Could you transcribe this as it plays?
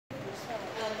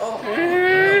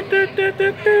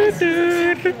Look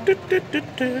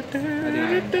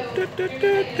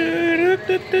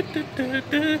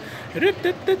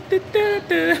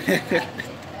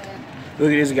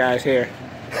at this guy's hair.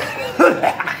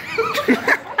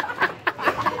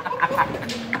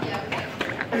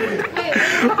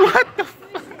 What the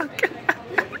fuck?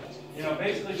 You know,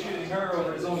 basically choosing her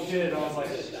over his own kid, I was like,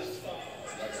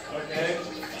 okay,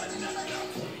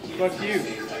 fuck you.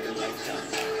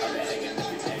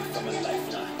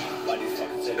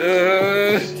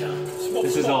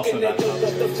 This is also not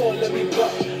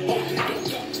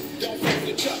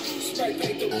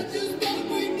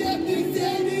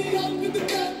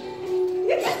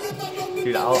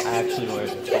Dude, I'll actually wear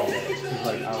this all.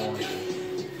 Like, I want it.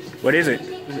 What is it?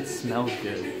 It smells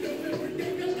good.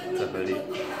 It's a hoodie.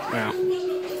 Wow.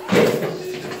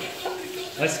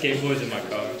 My skateboard's in my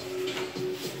car.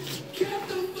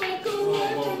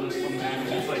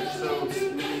 It's like so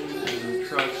smooth. The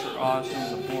trucks are awesome.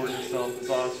 The board itself is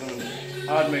awesome.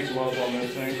 I'd make love on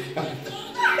this thing.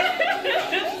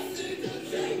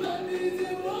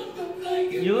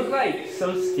 You look like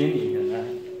so skinny in that.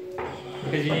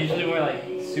 Because you usually wear like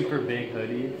super big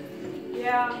hoodies.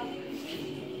 Yeah.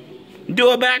 Do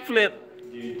a backflip.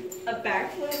 A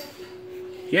backflip?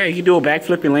 Yeah, you can do a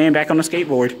backflip and land back on the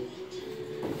skateboard.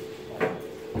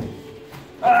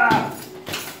 Ah!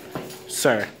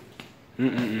 Sir.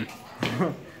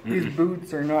 These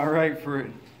boots are not right for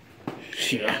it.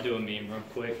 Yeah. I'll do a meme real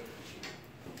quick.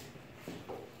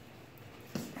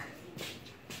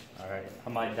 Alright, I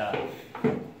might die.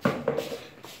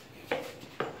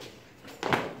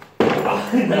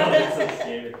 No, I'm so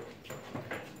scared.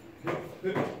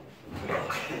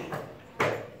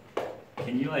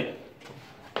 Can you like...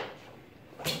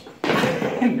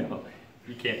 No,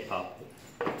 you can't pop it.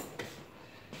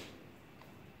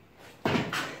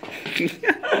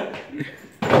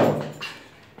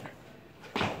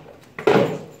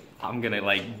 I'm gonna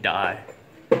like die.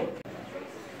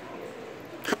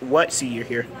 What? See, you're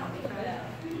here.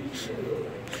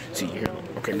 See, you're here.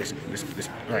 Okay, listen.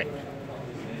 Alright.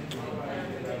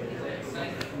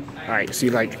 Alright, see,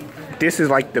 like, this is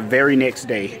like the very next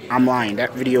day. I'm lying.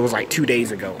 That video was like 2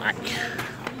 days ago.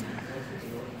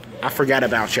 I forgot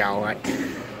about y'all. Like,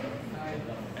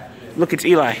 look, it's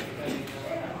Eli.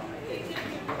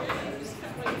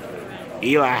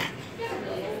 Eli.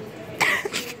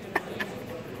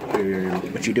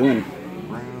 What you doing?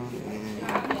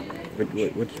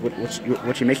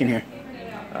 What you making here?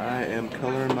 I am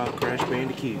coloring my Crash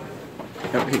Bandicoot.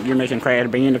 You're making Crash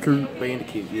Bandicoot?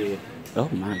 Bandicoot, yeah. Oh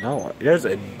my god, there's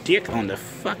a dick on the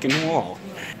fucking wall.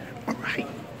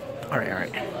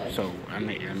 Alright. So I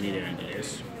made it into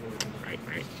this.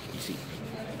 Right. You see.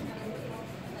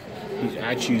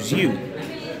 I choose you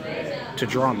to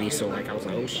draw me, so like I was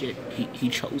like, oh shit, he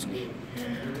chose me.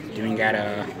 Then we got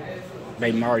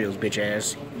Baby Mario's bitch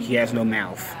ass. He has no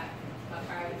mouth.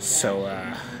 So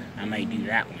I might do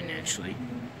that one actually.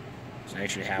 So I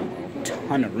actually have a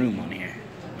ton of room on here.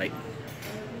 Like,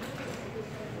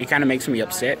 it kind of makes me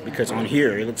upset because on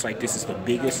here it looks like this is the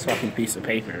biggest fucking piece of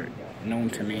paper known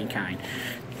to mankind.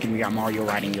 And we got Mario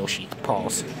riding Yoshi.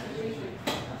 Pause.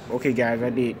 Okay guys, I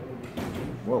did.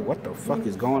 Whoa, what the fuck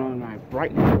is going on in my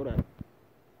brightness? Hold up.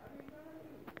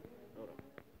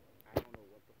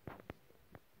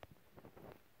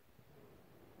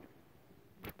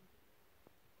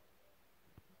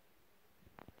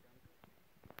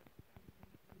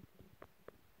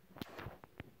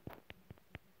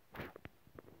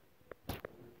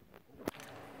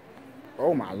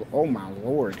 Oh my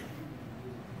Lord.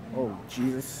 Oh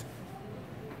Jesus.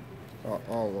 Oh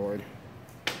Lord.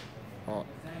 Oh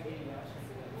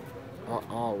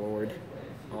Lord.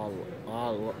 Oh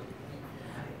Lord.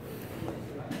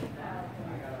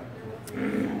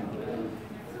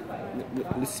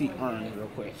 Let's see Earn real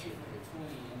quick.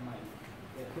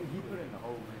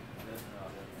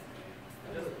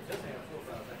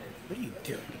 What are you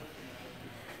doing?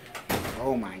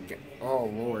 Oh my God. Oh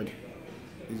Lord.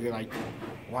 Is it like,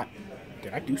 what?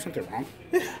 Did I do something wrong?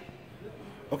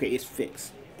 Okay, it's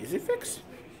fixed. Is it fixed?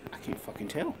 I can't fucking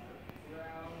tell.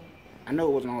 I know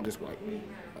it wasn't all this white.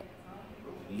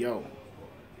 Yo.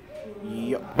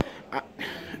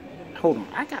 Hold on.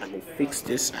 I gotta go fix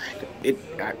this.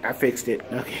 I fixed it.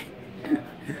 Okay.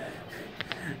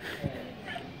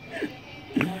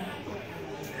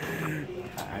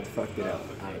 I fucked it up.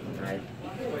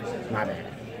 My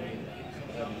bad.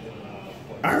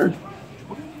 Earn.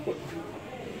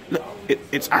 Look,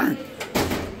 it's Earn.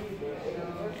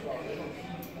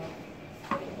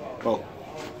 Oh.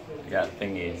 Got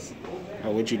thingies.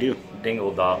 Oh, what'd you do?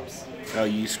 Dingle dops. Oh,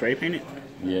 you spray paint it?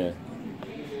 Yeah.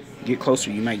 Get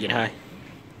closer, you might get high.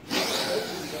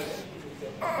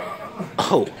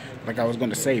 Oh, like I was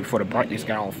gonna say before the brightness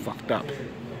got all fucked up.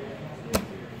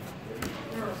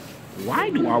 Why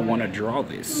do I want to draw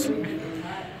this?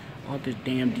 All this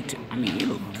damn detail. I mean, it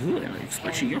look good,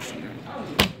 especially Yoshi.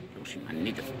 Yoshi, my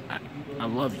nigga. I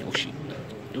love Yoshi.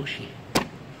 Yoshi,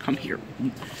 come here.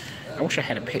 I wish I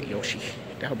had a pet Yoshi.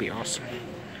 That would be awesome.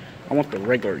 I want the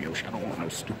regular Yoshi. I don't want no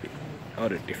stupid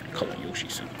other different color Yoshi.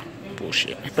 So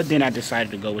bullshit. But then I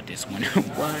decided to go with this one.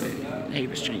 What? Hey,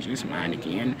 let's change his mind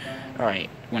again. All right.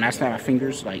 When I snap my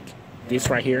fingers, like this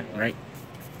right here, right,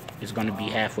 is gonna be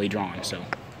halfway drawn. So.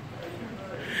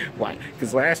 Why?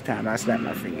 Because last time I snapped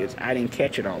my fingers, I didn't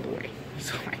catch it all the way.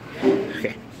 So, like,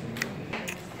 okay.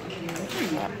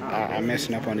 I'm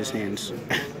messing up on his hands.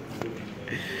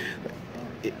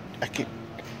 I can't.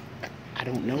 I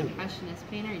don't know. Impressionist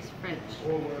painter, he's French.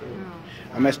 Oh.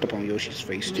 I messed up on Yoshi's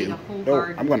face too.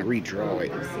 Oh, I'm gonna redraw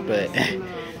it, but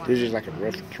this is like a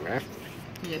rough draft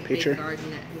picture.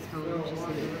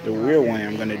 The real one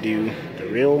I'm gonna do. The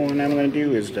real one I'm gonna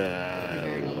do is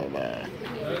the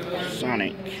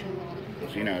Sonic.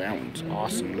 You know, that one's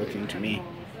awesome looking to me.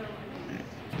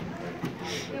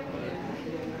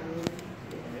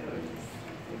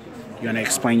 You want to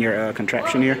explain your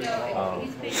contraption here?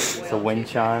 It's a wind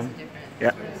chime.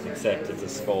 Yep. Except it's a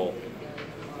skull.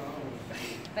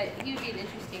 But you'd be an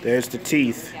interesting. There's the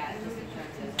teeth.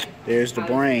 There's the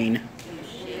brain.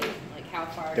 Like how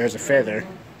far There's a feather.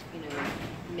 You know,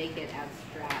 make it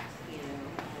abstract. You know,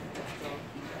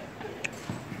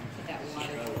 that water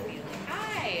feeling.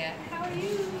 Hi, how are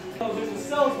you? So there's a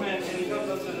salesman, and he comes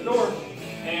up to the door,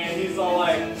 and he's all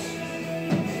like,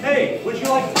 "Hey, would you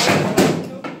like to?"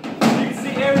 You can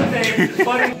see everything,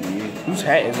 buddy. Whose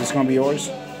hat is this gonna be yours?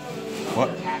 What?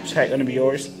 Whose hat gonna be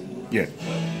yours? Yeah.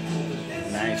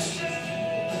 Nice.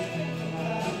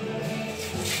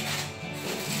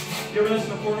 You ever listen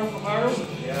to Four for Hires?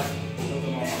 Yeah.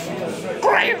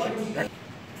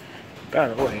 By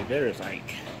the way, there is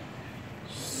like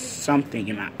something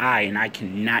in my eye and I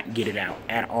cannot get it out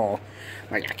at all.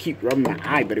 Like I keep rubbing my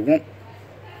eye, but it won't.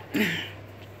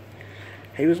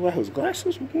 Hey, was what? His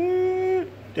glasses? What?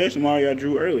 There's the Mario I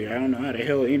drew earlier. I don't know how the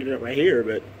hell it ended up right here,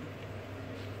 but.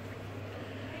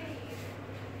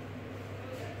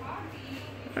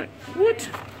 What?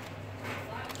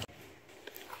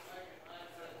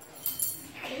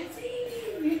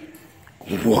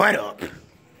 What up?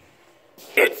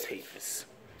 It's Havis.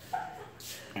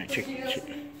 Alright, check.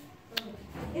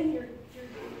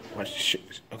 Watch the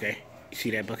shit. Okay, you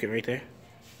see that bucket right there?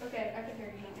 Okay, I can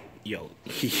hear you. Yo,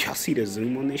 y'all see the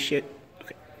zoom on this shit?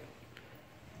 Okay.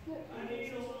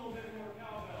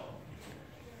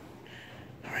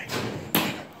 Alright.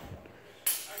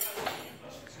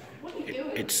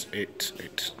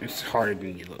 It's harder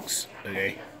than it looks,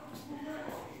 okay?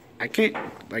 I can't,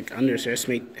 like,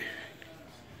 underestimate.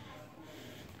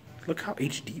 Look how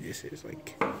HD this is,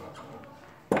 like.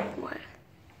 What?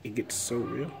 It gets so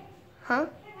real. Huh?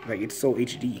 Like, it's so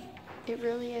HD. It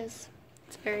really is.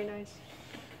 It's very nice.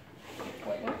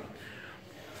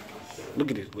 Look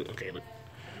at this. Look, okay, look.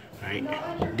 Alright.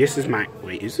 This is my.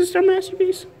 Wait, is this our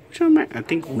masterpiece? Which one am I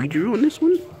think we drew on this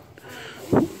one.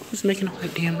 Who's making all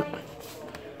that damn.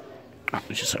 Oh,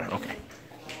 it's just her. Okay.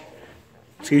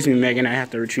 Excuse me, Megan. I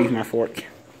have to retrieve my fork.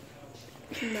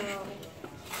 No.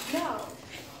 No.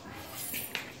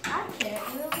 I can't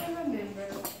really remember.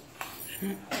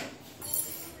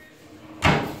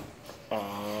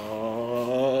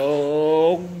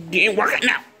 Oh, get working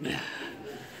now.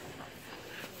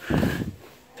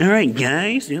 All right,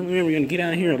 guys. The only way we're gonna get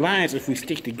out of here alive is if we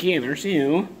stick together.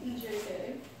 So.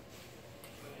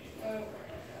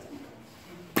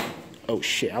 Oh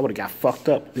shit! I would have got fucked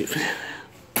up.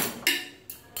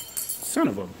 Son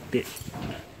of a bitch.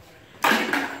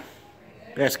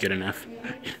 That's good enough.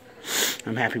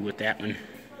 I'm happy with that one.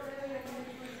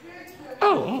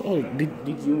 Oh, did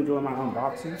you enjoy my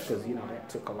unboxing? Because, you know, that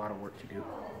took a lot of work to do.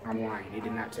 I'm lying. It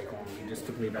did not take long. It just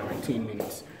took me about like 10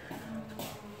 minutes.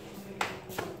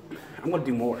 I'm going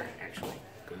to do more, actually.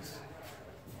 Because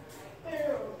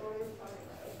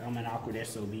I'm an awkward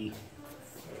SOB.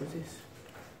 What's this?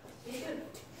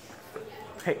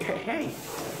 Hey.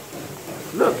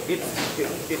 Look,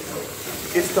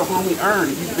 it's the homie Ern.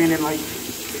 He's been in like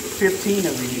 15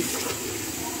 of these.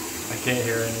 I can't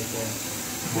hear anything.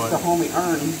 It's the homie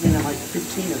Ern. He's been in like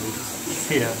 15 of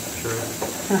these. Yeah, true.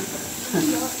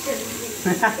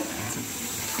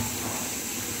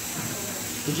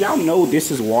 Did y'all know this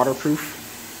is waterproof?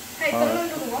 Hey, put it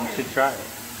under the water. You should try it.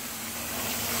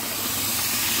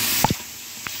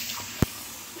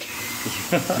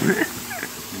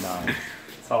 No.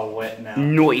 It's all wet now.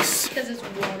 Noise. Because it's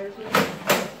waterproof.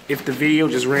 if the video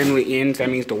just randomly ends, that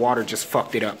means the water just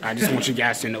fucked it up. I just want you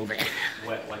guys to know that.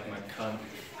 Wet like my cunt.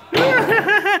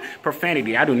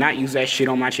 Profanity. I do not use that shit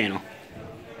on my channel.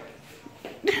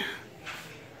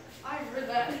 I heard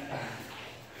that.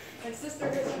 My sister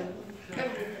heard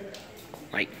that.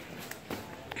 Like,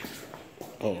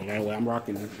 oh, that way I'm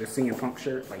rocking the CM Punk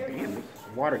shirt. Like, damn,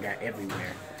 water got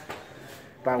everywhere.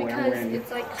 By the way, I'm Because wearing,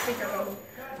 it's like speakerphone.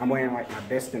 I'm wearing like my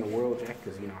best in the world jacket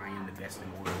because, you know, I am the best in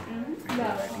the world.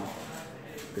 No.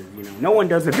 Because, you know, no one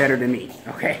does it better than me,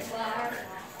 okay?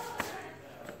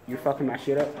 You're fucking my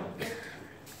shit up?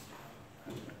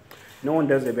 No one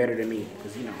does it better than me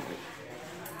because, you know,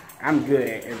 I'm good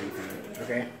at everything,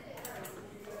 okay?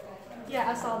 Yeah,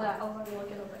 I saw that. I was like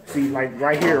looking over it. See, like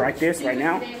right here, like this, right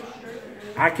now,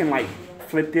 I can like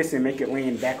flip this and make it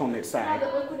land back on its side.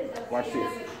 Watch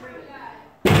this.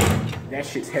 That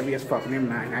shit's heavy as fuck. Never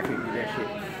mind, I can't do that shit.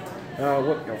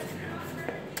 What else?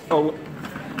 Oh,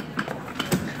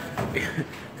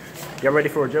 y'all ready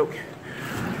for a joke?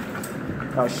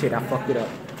 Oh shit, I fucked it up.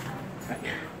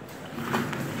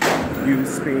 You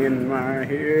spin my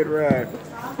head right.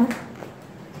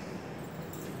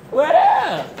 What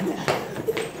up?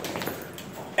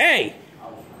 Hey!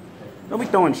 Don't be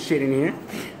throwing shit in here.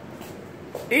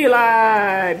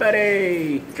 Eli,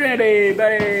 buddy! Trinity,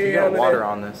 buddy! You got water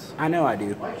on this. I know I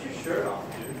do. Why is your shirt off,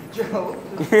 dude? Joe.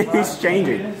 He's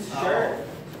changing.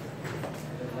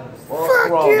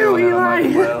 Fuck you, Eli!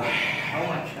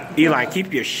 Eli,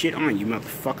 keep your shit on, you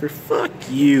motherfucker. Fuck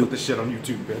you. Put the shit on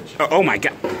YouTube, bitch. Oh my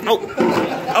god. Oh.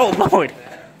 Oh, Lord.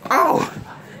 Oh.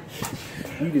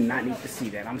 You do not need to see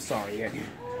that. I'm sorry. How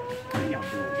y'all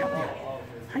doing?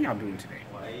 How y'all doing today?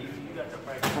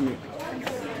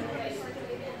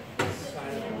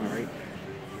 Alright.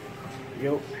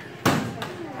 Yo.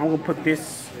 I'm gonna put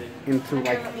this into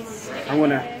like I'm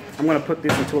gonna put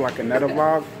this into like another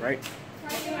vlog, right?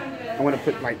 I'm gonna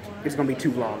put like it's gonna be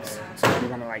 2 vlogs. So I'm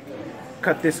gonna like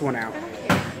cut this one out.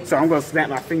 So I'm gonna snap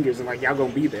my fingers and like y'all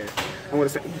gonna be there. I'm gonna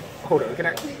say, hold on,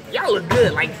 y'all look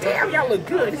good. Like damn, y'all look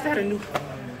good. Is that a new?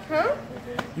 Huh?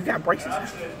 You got braces?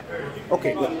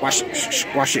 Okay, look, watch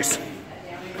this.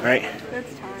 All right.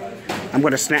 That's time. I'm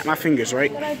gonna snap my fingers,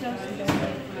 right?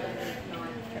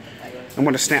 I'm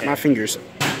gonna snap my fingers.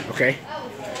 Okay.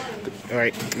 All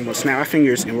right. I'm gonna snap my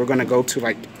fingers, and we're gonna go to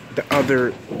like the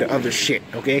other shit.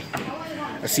 Okay.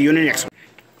 I'll see you in the next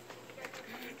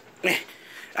one.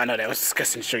 I know that was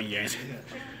disgusting to show you guys,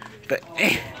 but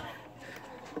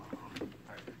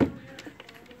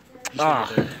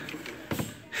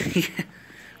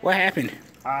what happened?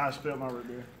 I spilled my root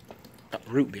beer.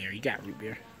 Root beer. You got root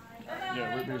beer.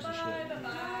 Yeah, root beer's the shit.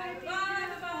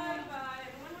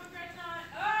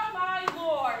 Oh my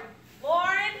lord.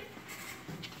 Lauren,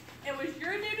 it was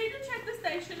your duty to check the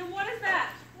station, and what is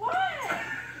that? What?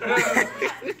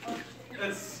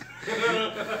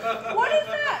 What is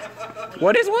that?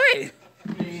 What is what?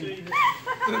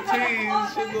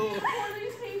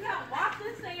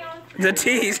 The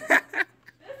teas. This is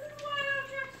why I'm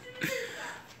trusting you.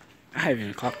 I haven't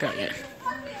even clocked out yet.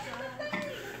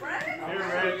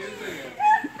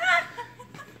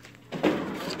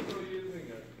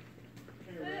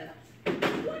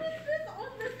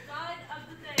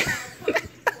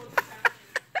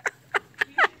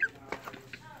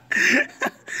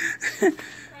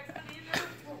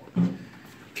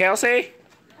 Kelsey?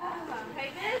 Hey,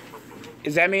 Miss?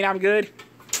 Does that mean I'm good?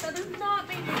 That does not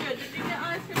mean you're good. Did you get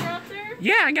ice when you're up there?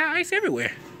 Yeah, I got ice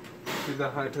everywhere. Is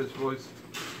that high-pitched voice?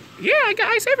 Yeah, I got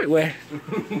ice everywhere.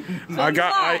 I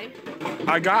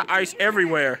got ice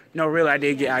everywhere. No, really, I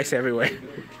did get ice everywhere.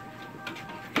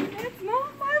 It's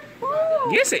not my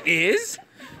fault. Yes, it is.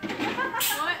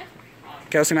 What?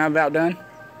 Kelsey and I about done. 580-99110.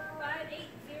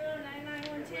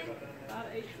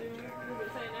 580. Does it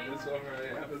say a name? It's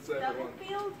alright, I haven't said everyone.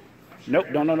 Stufflefield? Nope,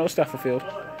 don't know no Stufferfield.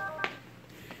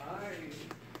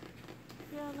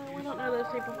 Yeah, no, we don't know those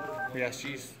people. Yeah,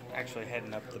 she's actually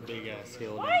heading up the big ass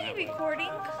hill. Why are you recording?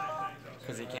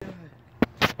 Because he can't.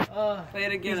 Play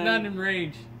it again. He's not in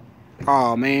range.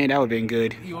 Oh man, that would've been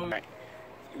good.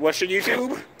 What's your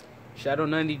YouTube? Shadow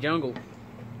 90 Jungle.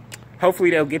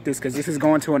 Hopefully they'll get this because this is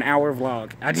going to an hour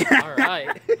vlog.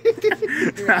 Alright.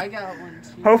 I got one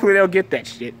too. Hopefully they'll get that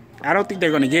shit. I don't think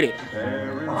they're gonna get it.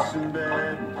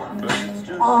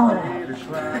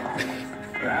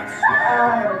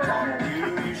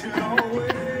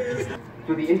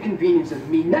 For the inconvenience of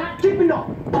me not keeping up.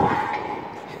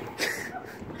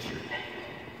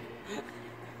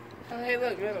 Oh, hey,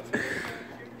 look, middle.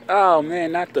 Oh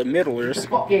man, not the middlers.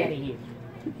 Fuck out of here.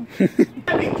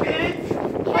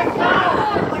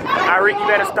 I Tyreek, you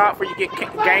better stop before you get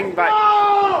ganged by.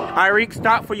 Tyreek,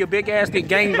 stop for your big ass get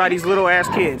ganged by these little ass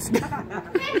kids.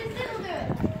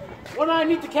 What do I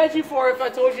need to catch you for if I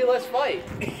told you let's fight?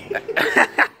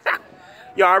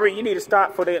 Yo, Tyreek, you need to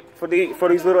stop for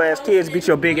these little ass kids beat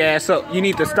your big ass up. You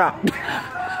need to stop.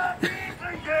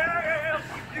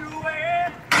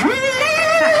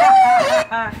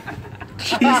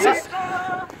 Jesus.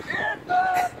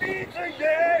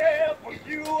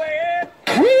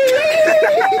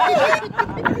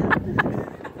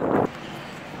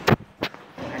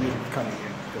 I need to come in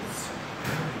here because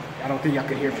I don't think y'all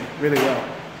can hear me really well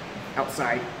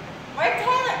outside. Where's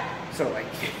Taylor? So like,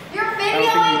 You're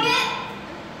videoing it?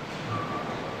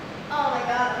 Oh my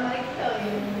god, I'm gonna kill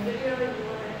you.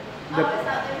 Oh, it's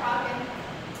not there talking.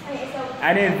 Okay, so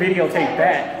I didn't videotape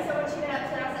that. So what you gonna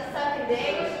say? I said sucking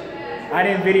dick? I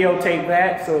didn't videotape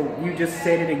that, so you just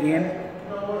said it again.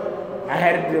 I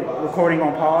had the recording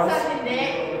on pause. Sucking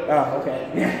dick? Oh, okay.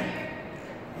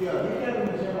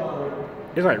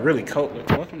 It's like really cold. Like,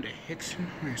 welcome to Hickson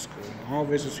High School. All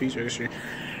visitors, fees registered.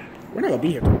 We're not gonna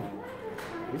be here tomorrow.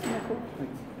 Isn't that cool? Like,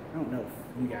 I don't know if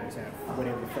you guys have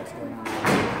whatever the fuck's going on.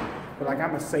 But like,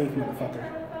 I'm a safe motherfucker.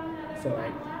 So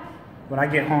like, when I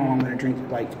get home, I'm gonna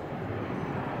drink like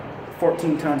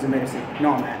 14 tons of medicine.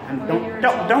 No, I'm not.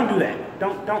 Don't do that.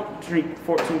 Don't drink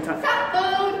 14 tons.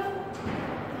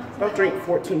 Don't drink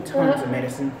 14 tons of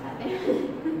medicine.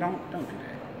 Don't do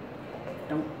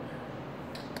that.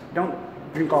 Don't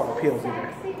drink all the pills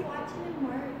either.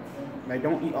 Like,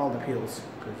 don't eat all the pills,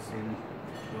 because then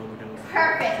you'll overdose.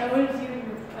 Perfect. So what did you and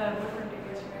your boyfriend do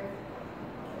yesterday?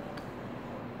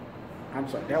 I'm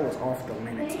sorry, that was off the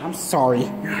limits. I'm sorry.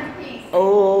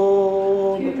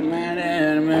 Oh, look at that.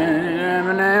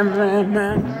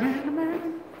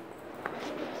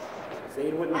 Say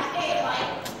it with me.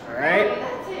 Alright?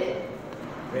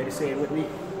 Ready to say it with me?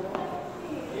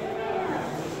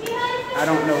 I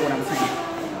don't know what I'm saying.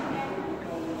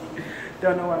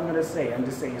 Don't know what I'm gonna say. I'm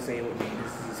just saying say it with me.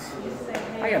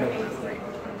 I gotta like,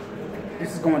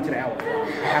 this is going to the hour. I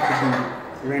have to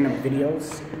do random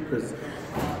videos because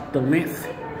the length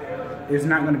is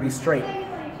not gonna be straight.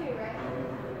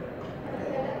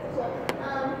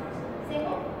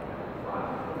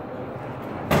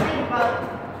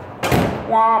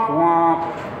 Womp womp.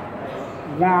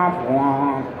 Womp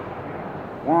womp.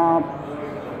 Womp.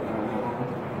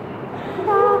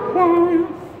 Womp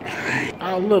womp.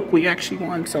 Oh look, we actually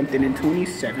won something in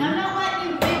 27. I'm not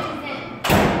letting you bitches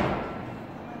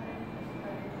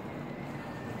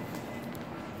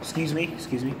in.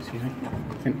 Excuse me.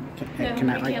 Can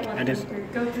I like? I just.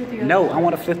 Go through the No, I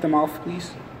want to flip them off,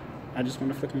 please. I just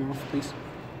want to flip them off, please.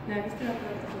 No, he's gonna open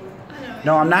the door.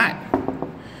 No, I'm not.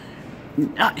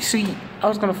 See, I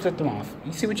was gonna flip them off.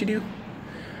 You see what you do?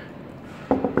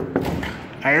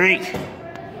 Tyreek.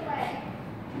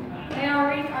 Hey,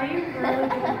 Ari, are you really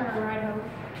giving her a ride home?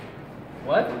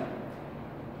 What?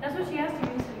 That's what she asked you.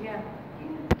 You said yeah.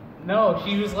 No,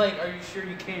 she was like, "Are you sure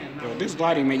you can?" No. Yo, this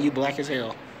lighting made you black as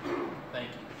hell. Thank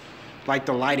you. Like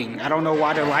the lighting. I don't know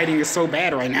why the lighting is so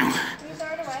bad right now. You throw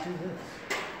it away.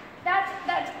 That's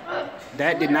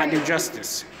That did not do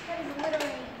justice. That is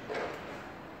literally.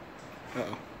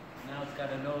 Uh-oh. Now it's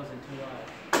got a nose and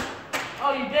 2 eyes.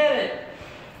 Oh, you did it!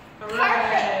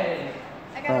 Hooray!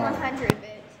 I got 100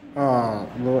 bits. Oh,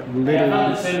 Lord, Yeah, literally.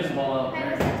 not the tennis ball out And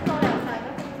there. this is going outside.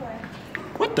 Don't throw it away.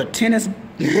 What the tennis? No,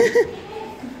 she's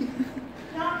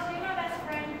my best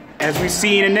friend. As we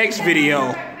see in the next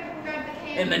video.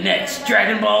 In the next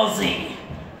Dragon Ball Z,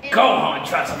 Gohan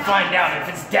tries to find out if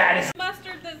his dad is.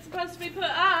 Mustard that's supposed to be put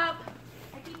up.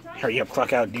 Hurry up,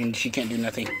 clock out, then she can't do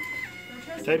nothing.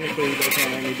 Technically, they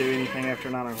can't let me do anything after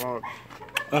 9 o'clock.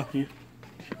 Oh, yeah.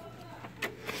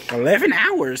 11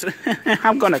 hours?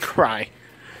 I'm gonna cry.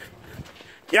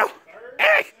 Yo,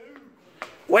 Eric!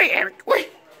 Wait, Eric,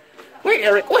 wait! Wait,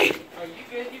 Eric, wait! Oh, you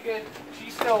good? You good?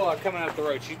 She's still coming up the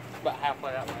road. She's about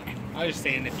halfway out. I was just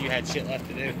saying if you had shit left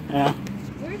to do. Yeah.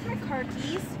 Where's my car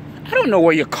keys? I don't know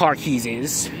where your car keys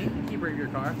is. You can keeper of your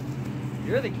car.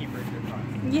 You're the keeper of your car.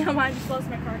 Yeah, mine just lost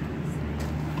my car keys.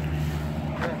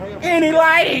 Any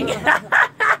lighting?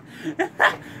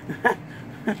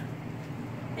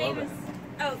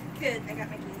 Oh, good. I got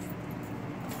my keys.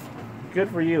 Good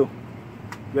for you.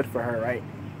 Good for her, right?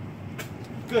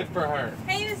 Good for her.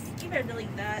 Hey, you better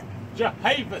delete that.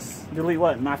 Jehovah's. Delete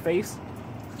what? My face?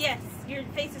 Yes, your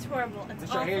face is horrible. It's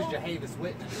This right here is Jehovah's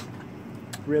Witness.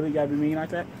 Really? You gotta be mean like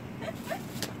that?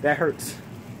 That hurts.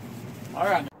 All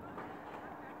right.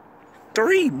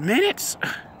 3 minutes?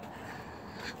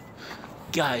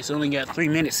 Guys, only got 3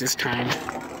 minutes this time.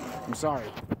 I'm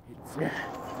sorry.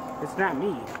 It's not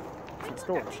me. It's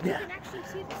storage. You can actually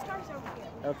see the stars over here.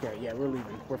 Okay, yeah, we're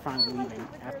leaving. We're finally leaving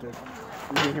after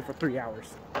we've been here for 3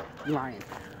 hours. I'm lying.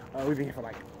 We've been here for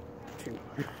like 2.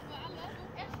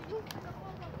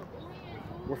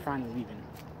 We're finally leaving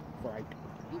for like.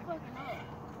 You fucking up.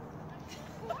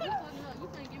 You fucking up. You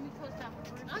can't give me touchdown for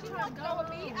free. I'm trying to go with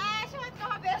me. She wants to go with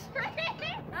my best friend.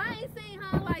 I ain't seen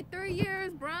her in like 3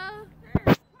 years, bruh.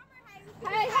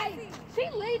 Hey, she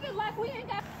leaving like we ain't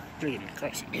got. Freaking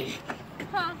Christ.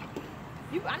 Huh?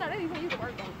 I know that ain't when you can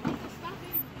work though. Stop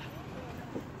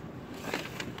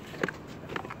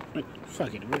it.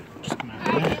 Fuck it, we're just come out.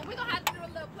 Alright, we're gonna have to do a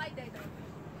little play date though.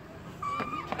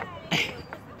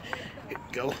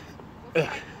 Go.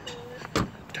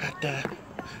 Da-da.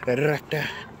 Ra-da.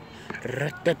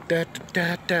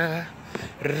 Ra-da-da-da-da.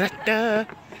 Ra-da.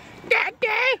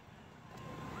 Da-da.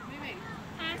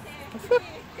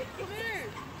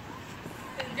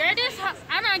 Girl,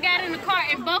 I done got in the car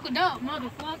and buckled up,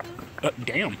 motherfucker.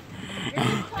 Damn.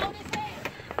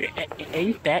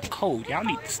 Ain't that cold? Y'all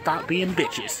need to stop being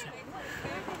bitches.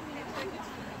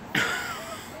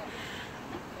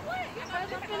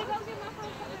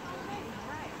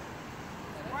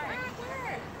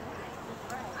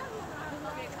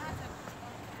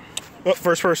 Oh,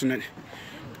 first person then.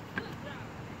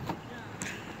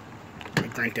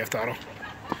 Grand Theft Auto.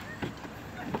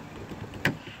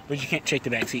 But you can't shake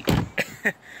the back seat.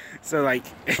 So like,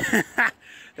 that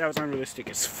was unrealistic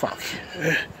as fuck.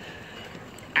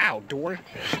 Ow, door.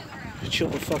 Chill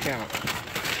the fuck out.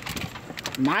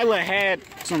 Mila had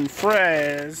some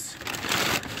fries.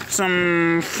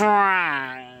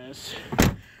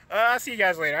 I'll see you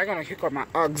guys later. I'm gonna hook up my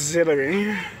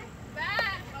auxiliary.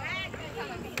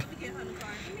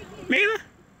 Mila?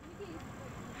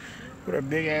 With a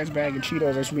big ass bag of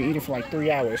Cheetos that's been eating for like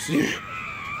 3 hours.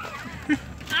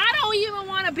 I don't even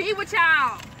want to be with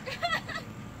y'all.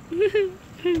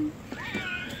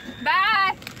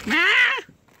 Bye.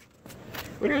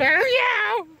 We love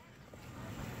you.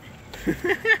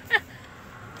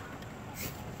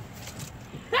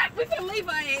 We can leave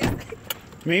her ass.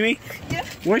 Mimi? Yeah.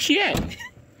 Where's she at?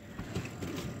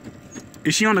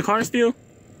 Is she on the car still?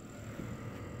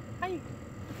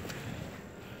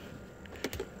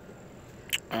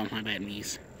 Oh, my bad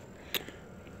knees.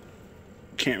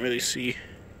 Can't really see.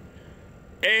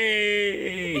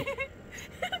 Hey!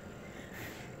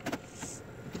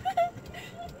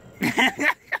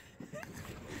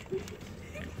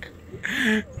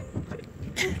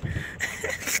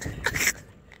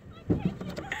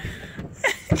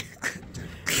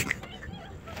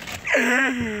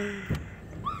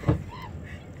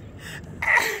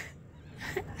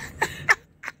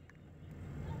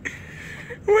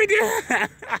 We did. I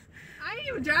ain't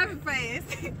even driving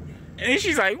fast. And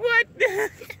she's like, what?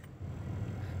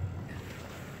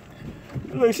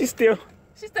 Look, she's still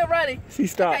running. She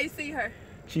stopped. I can't see her.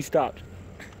 She stopped.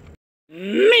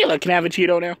 Mila, can I have a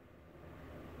Cheeto now?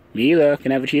 Mila,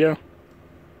 can I have a Cheeto?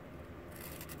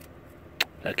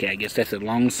 Okay, I guess that's a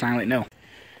long silent no.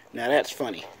 Now that's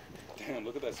funny. Damn,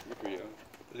 look at that speaker, yo.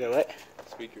 Is that what?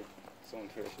 Speaker. Someone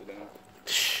tear shit down.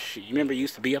 You remember it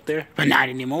used to be up there? But not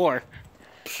anymore.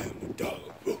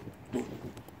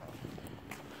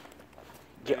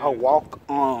 Get a walk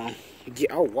on.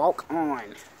 Get a walk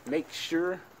on. Make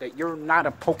sure that you're not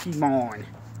a Pokemon.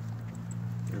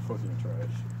 You're fucking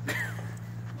trash.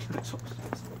 You're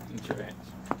fucking trash.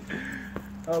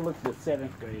 Oh, look at the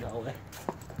 7th grade hallway.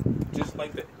 Just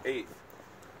like the 8th,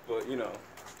 but you know,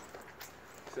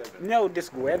 7th. You know,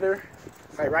 this weather,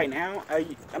 like right now,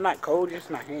 I'm not cold, just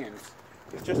my hands.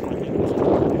 It's just my hands.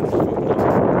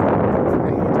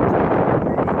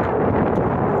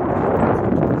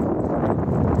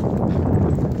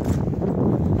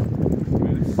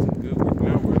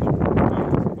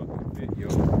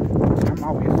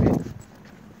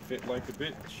 Like a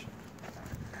bitch.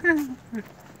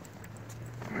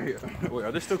 Wait,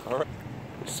 are there still cars?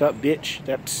 What's up, bitch?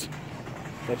 That's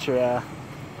your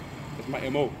That's my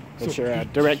MO. That's your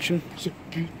direction.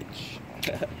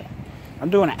 I'm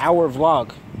doing an hour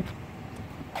vlog.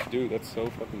 Dude, that's so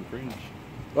fucking cringe.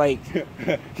 Like,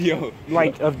 yo,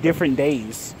 like of different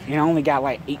days, and I only got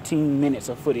like 18 minutes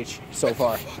of footage so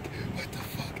far. What the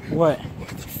fuck? What? What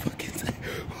the fuck is that?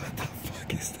 What the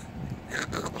fuck is that?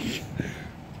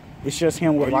 It's just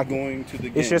him with like going to the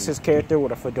game? It's just his character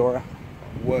with a fedora.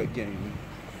 What game?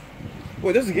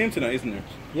 Wait, there's a game tonight, isn't there?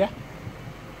 Yeah.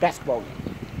 Basketball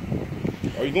game.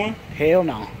 Are you going? Hell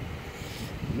no.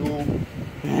 No.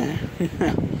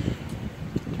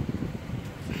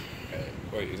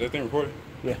 Wait, is that thing recorded?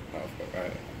 Yeah. Oh, fuck.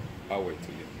 Alright. I'll wait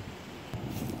till you.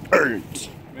 Birds.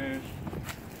 Man.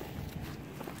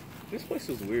 This place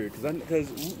is weird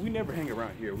because we never hang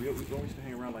around here. We always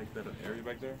hang around like that area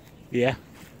back there. Yeah.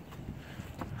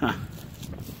 Huh.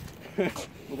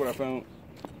 Look what I found.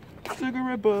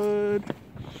 Cigarette bud.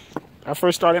 I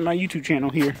first started my YouTube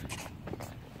channel here.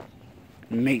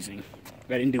 Amazing.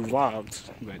 I didn't do vlogs.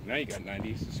 But now you got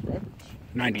 90 subscribers.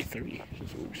 93.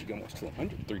 She got almost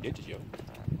 200. 3 digits, yo.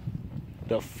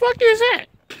 The fuck is that?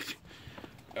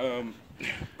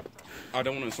 I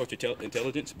don't want to insult your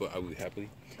intelligence, but I would happily.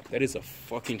 That is a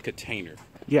fucking container.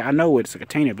 Yeah, I know it's a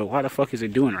container, but what the fuck is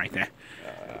it doing right there?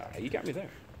 You got me there.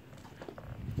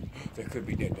 There could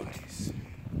be dead bodies.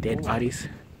 Dead bodies?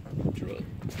 Drugs.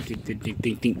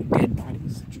 Dead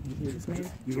bodies. You hear this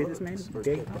man? You hear this man?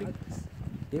 Dead bodies.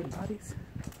 Dead bodies.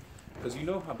 Because you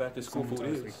know how bad this school food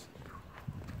is.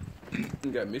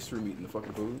 You got mystery meat in the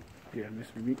fucking food. Yeah,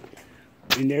 mystery meat.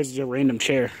 And there's a random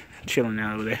chair chilling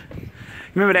out over there.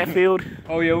 Remember that field?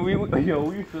 Oh yeah, we used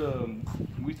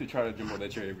to try to jump on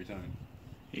that chair every time.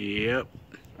 Yep.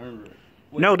 I remember.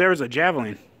 No, there was a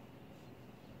javelin.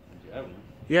 Javelin?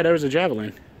 Yeah, there was a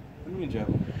javelin. What do you mean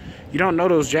javelin? You don't know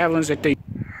those javelins that they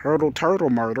hurdle turtle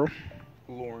murder?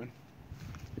 Lauren.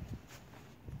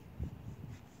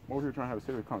 What were you trying to have a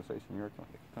serious conversation? You're trying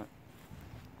to take time.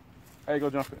 Hey, go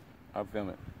jump it. I'll film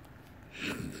it.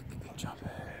 Go jump it.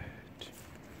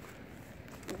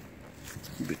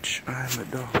 Bitch, I'm a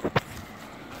dog.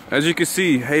 As you can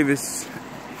see, Havis,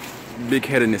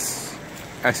 big-headedness,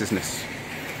 assness.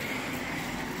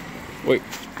 Wait,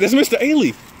 that's Mr.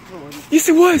 Ailey. Yes,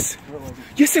 it was.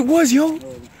 Yes, it was, yo.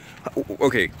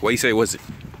 Okay, why you say was it?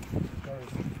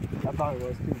 I thought it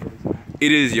was too, but it's not.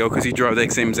 It is, yo, because he drove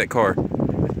that same exact car.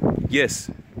 Yes.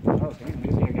 Oh, damn,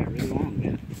 this hair got really long,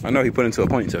 man. I know, he put it into a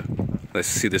ponytail. Let's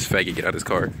see this faggot get out of his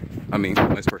car. I mean,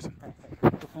 this person.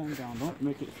 Put the phone down. Don't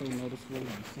make it so noticeable, you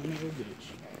son of a bitch.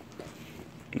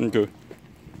 Okay.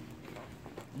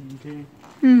 Okay.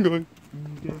 Okay.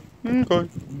 Okay. Okay. Okay.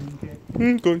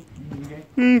 Okay.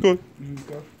 Okay.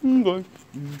 Okay.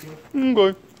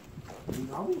 Okay.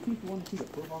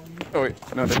 Oh wait,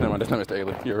 no, that's not mine. That's not Mr.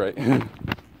 Ailey. You're right.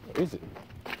 What is it?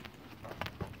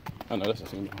 Oh no, that's a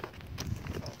female. I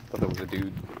thought that was a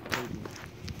dude.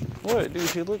 What, dude?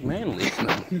 He look manly.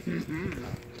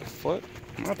 The fuck?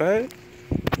 My bad.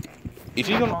 Is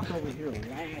he gonna walk over here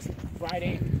last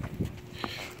Friday?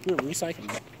 We were recycling.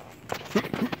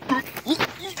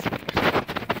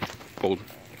 Hold.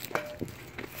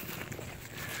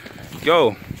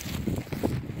 Yo.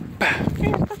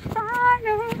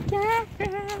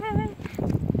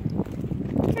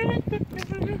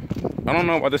 I don't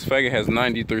know why this faggot has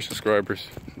 93 subscribers.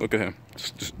 Look at him.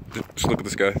 Just look at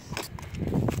this guy.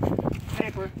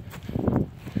 Paper.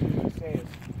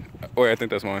 Oh, wait, I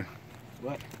think that's mine.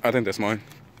 What? I think that's mine.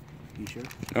 You sure?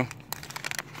 No.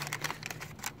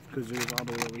 Because there's all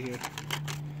the way over here.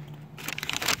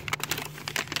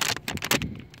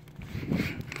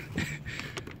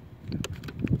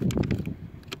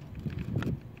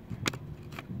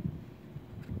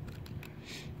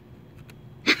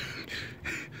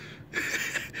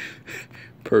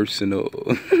 Personal.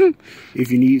 If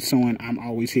you need someone, I'm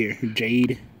always here.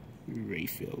 Jade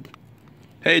Rayfield.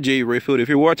 Hey, Jade Rayfield, if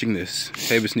you're watching this,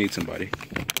 Havis needs somebody.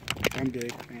 I'm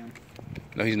good, fam.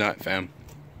 No, he's not, fam.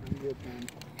 I'm good, fam.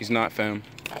 He's not, fam.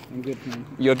 I'm good, fam.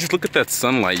 Yo, just look at that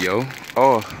sunlight, yo.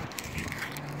 Oh.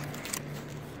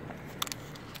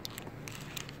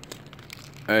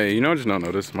 Hey, you know, I just not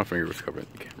noticed. My finger was covered in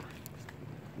the camera.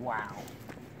 Wow.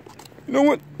 You know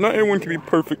what? Not everyone can be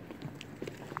perfect.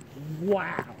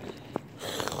 Wow.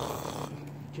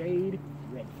 Jade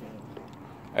Redfield.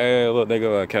 Hey, look, they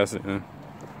go Cassidy.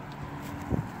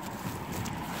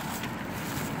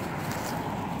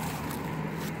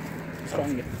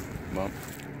 Mom.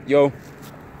 Yo.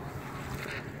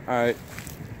 Alright.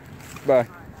 Bye.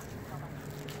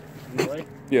 Really?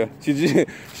 Yeah. She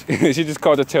just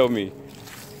called to tell me.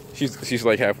 She's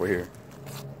like halfway here.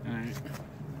 Alright.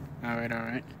 Alright,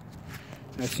 alright.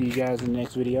 I'll see you guys in the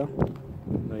next video.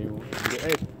 No, you won't.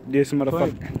 Hey, there's some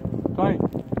motherfucker. Play.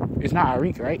 It's not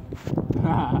Arik, right?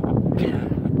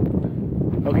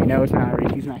 Okay, no, it's not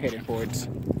Arik. He's not heading towards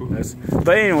us.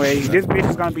 But anyway, this bitch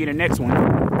is gonna be the next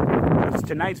one.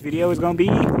 Tonight's video is gonna be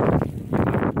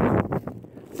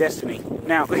Destiny.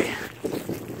 Now,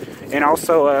 and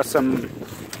also some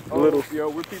little. Yo,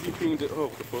 we're PvPing the. Oh,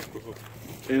 what the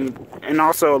fuck? And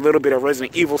also a little bit of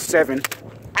Resident Evil 7.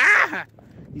 Ah!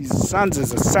 These sons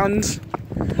is a sons.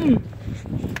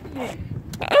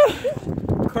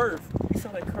 Curve. You saw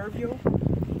that curve, yo?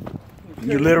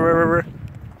 You literally.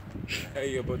 Hey,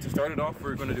 yo, but to start it off,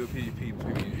 we're gonna do a PvP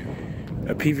between me and you.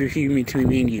 A PvP between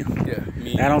me and you. Yeah,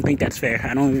 me. I don't think that's fair.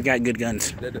 I don't even got good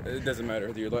guns. It doesn't matter.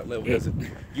 Your light level doesn't.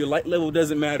 Your light level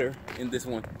doesn't matter in this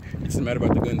one. It doesn't matter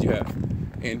about the guns you have.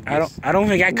 And I don't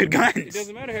think I got good guns. It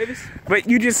doesn't matter, Havis. But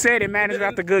you just said it matters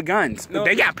about the good guns. No.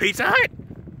 They got Pizza Hut.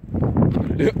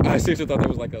 I seriously thought that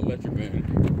was like an electric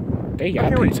van. They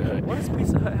got Pizza Hut. Why does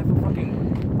Pizza Hut have a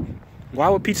fucking... Why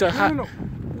would Pizza Hut? No.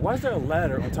 Why is there a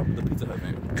ladder on top of the Pizza Hut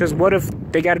van? Because what if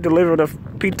they got to deliver the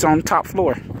pizza on the top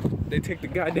floor? They take the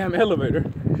goddamn elevator.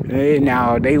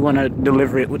 Now they want to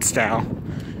deliver it with style.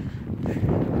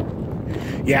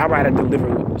 Yeah, I'd rather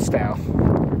deliver it with style.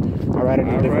 I'd rather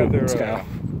deliver it with style.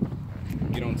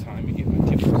 Get on time and get my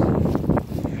tips.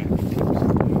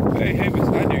 Hey, Havis,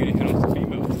 I dare you to hit on some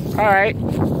females. Alright.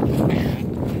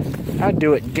 I'll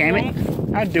do it, damn it.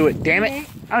 I'll do it, damn it.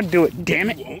 I'll do it, damn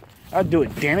it. I'll do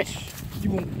it, damn it.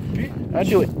 You won't, bitch. I'll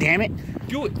do it, damn it.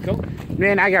 Do it, go.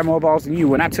 Man, I got more balls than you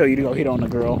when I tell you to go hit on the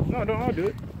girl. No, I'll do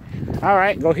it.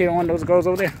 Alright, go hit on those girls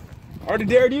over there. I already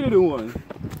dared you to do one.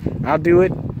 I'll do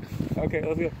it. Okay,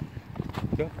 let's go.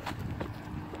 Go.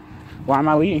 Why am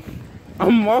I leading?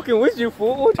 I'm walking with you,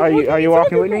 fool. Are you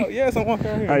walking with me? Yes, I'm walking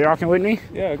right here. Are you walking with me?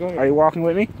 Yeah, go ahead. Are you walking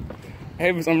with me?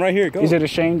 Havis, I'm right here. Go. Is it a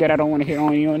shame that I don't want to hit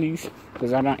on you on these?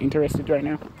 Because I'm not interested right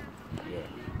now?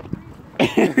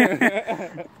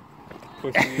 Yeah.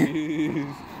 Pussies.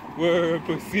 We're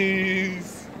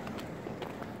pussies.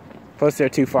 Plus they're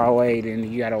too far away,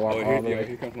 then you gotta walk all the way.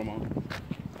 Here comes my mom.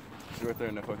 She's right there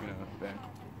in that fucking bag.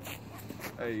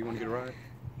 Hey, you want to get a ride?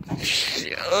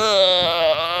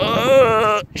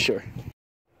 Sure.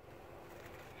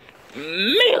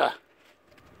 Mila!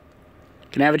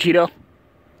 Can I have a Cheeto?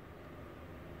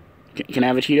 Can I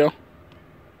have a Cheeto?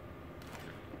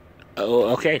 Oh,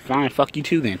 okay, fine. Fuck you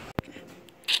too then.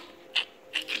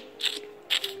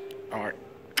 Art.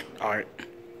 Art.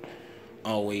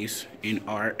 Always in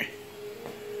art.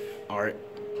 Art.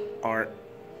 Art.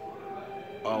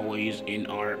 Always in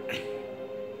art.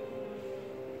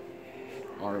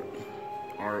 Art.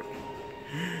 Art.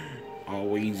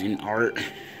 Always in art.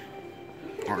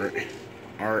 Art.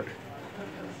 Art.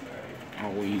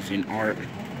 Always in art.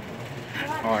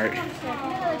 Art.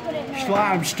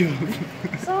 Slime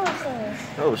stuff.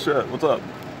 Oh shit, what's up?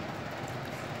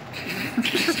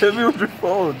 Just hit me with your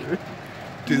phone, dude.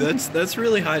 Dude, that's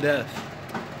really high def.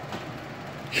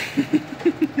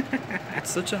 It's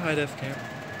such a high def camera.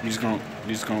 I'm just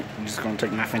gonna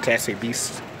take my Fantastic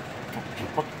Beasts.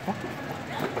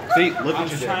 See, look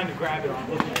at you trying to grab it on.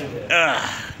 Look at you.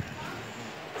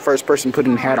 First person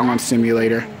putting hat on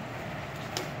simulator.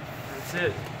 That's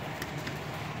it.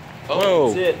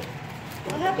 Whoa. That's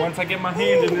it. Once I get my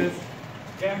hand in this,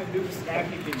 damn it, dude, stab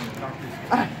me.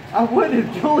 I would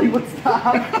if Julie would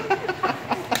stop. I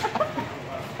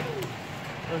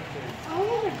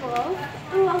want a glove.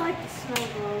 Oh, I like the smell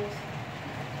gloves.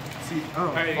 See,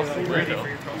 ready for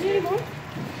your Is there any more?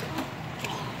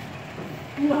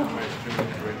 No.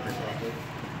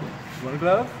 Want a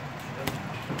glove?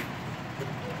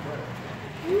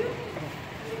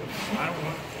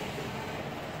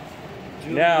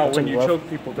 Now, when you choke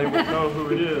people, they won't know who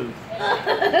it is.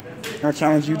 I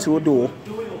challenge you to a duel.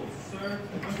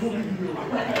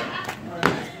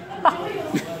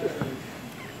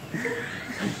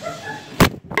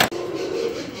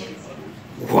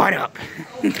 What up?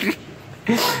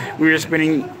 We were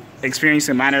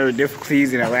experiencing minor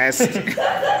difficulties in the last.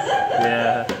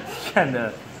 Yeah,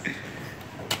 kinda.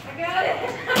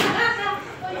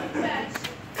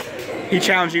 He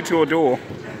challenged you to a duel.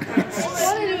 I want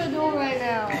to do a duel right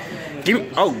now.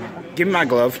 Give me my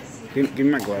glove. Give me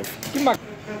my glove. Give me my.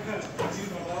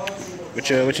 What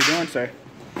you doing, sir?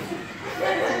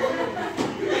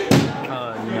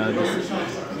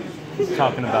 Just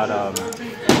talking about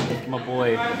my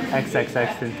boy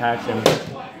XXX Tentacion.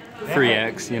 Free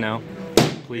X, you know,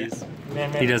 please.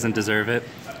 He doesn't deserve it.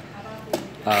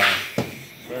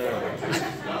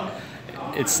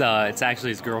 It's actually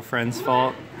his girlfriend's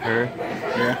fault, her.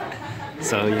 Yeah.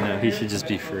 So, you know, he should just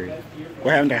be free.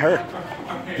 What happened to her?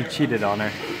 He cheated on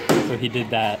her, so he did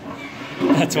that.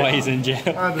 That's why he's in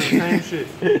jail. I did the same shit.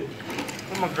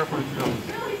 What my girlfriend's doing?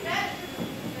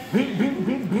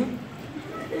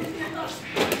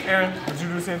 Aaron, did you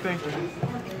do the same thing?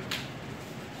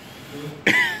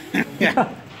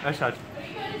 Yeah. I shot you.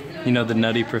 You know, the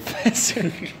Nutty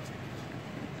Professor.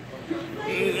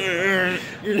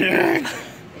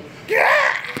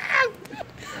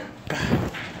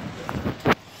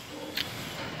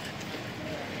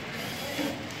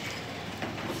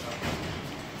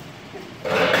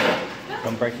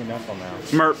 I'm breaking knuckle now.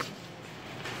 Merp.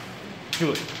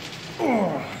 Do it.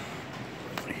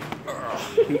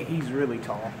 He's really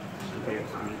tall compared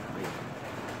to me.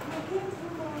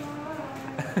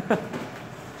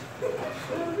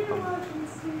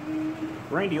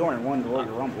 Randy Orton won the Royal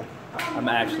Rumble. I'm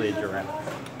actually a giraffe.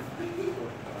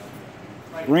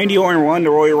 Randy Orton won the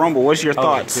Royal Rumble. What's your Oh,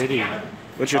 thoughts? did he?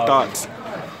 What's your thoughts?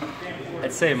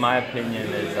 I'd say my opinion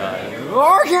is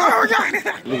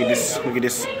Look at this. Look at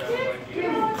this.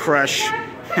 Crush.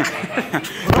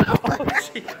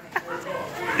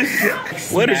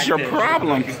 What is your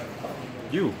problem?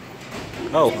 You.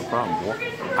 Oh. No problem, boy.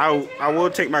 I will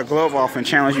take my glove off and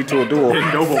challenge you to a duel.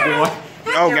 Noble boy.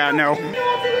 Oh God, no.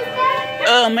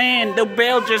 Oh man, the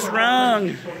bell just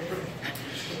rung.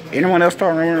 Anyone else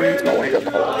talking? It's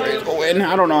going.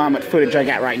 I don't know how much footage I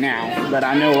got right now, but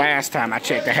I know last time I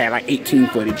checked I had like 18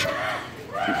 footage.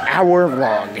 An hour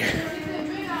vlog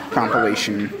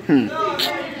compilation.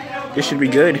 This should be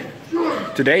good.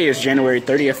 Today is January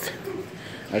 30th.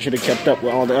 I should have kept up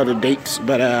with all the other dates,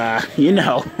 but you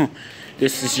know,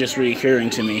 this is just recurring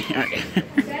to me.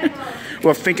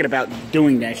 Well, thinking about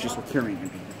doing that is just recurring to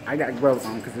me. I got gloves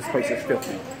on because this place is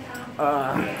filthy.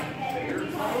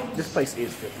 This place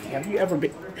is filthy. Have you ever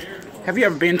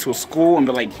been to a school and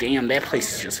be like, damn, that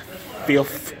place is just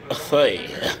filthy?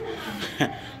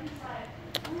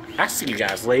 I'll see you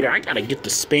guys later. I gotta get to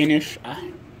Spanish.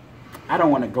 I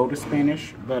don't want to go to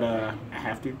Spanish, but I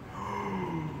have to.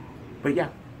 But yeah,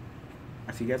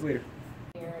 I'll see you guys later.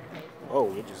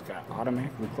 Oh, it just got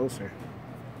automatically closer.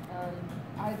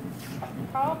 I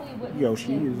probably wouldn't.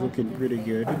 Yoshi is looking pretty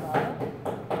good.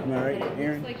 Alright,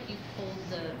 Aaron. It looks like you pulled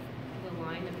the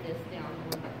line of this down.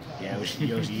 Yeah,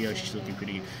 Yoshi's looking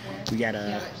pretty good. We got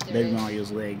Baby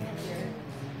Mario's leg.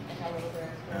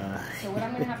 So what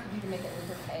I'm gonna have to do to make it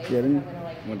look okay? Yeah, I'm gonna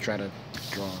like. I'm gonna try to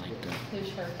draw like the push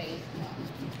her face.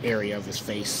 Area of his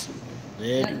face.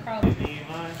 That's probably.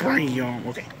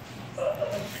 Okay.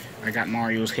 I got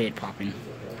Mario's head popping,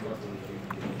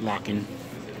 locking,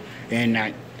 and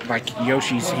like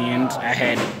Yoshi's hands. I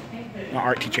had my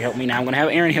art teacher help me. Now I'm gonna have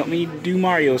Aaron help me do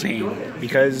Mario's hand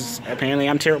because apparently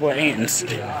I'm terrible at hands,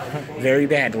 very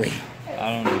badly.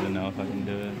 I don't even know if I can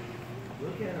do it.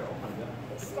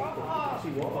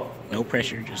 No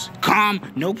pressure, just calm.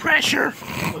 No pressure.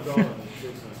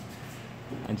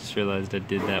 I just realized I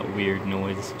did that weird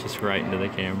noise just right into the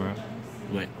camera.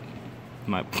 What?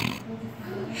 My.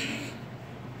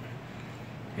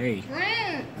 Hey,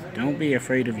 don't be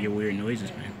afraid of your weird noises,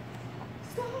 man.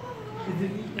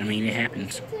 I mean, it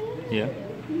happens. Yeah.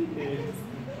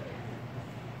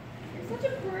 Such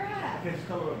a brat.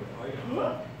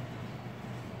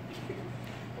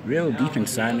 Real deep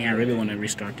inside me, I really want to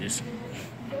restart this.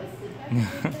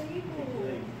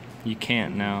 You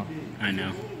can't now. I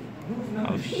know.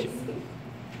 Oh shit.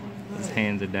 His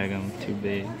hands are daggum too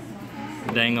big.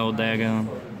 Dang old daggum.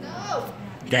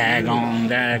 Daggone,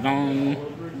 daggone.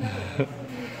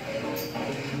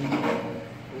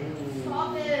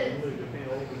 Stop it.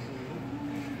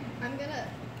 I'm gonna.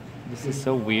 This is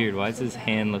so weird. Why does his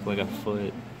hand look like a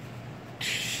foot?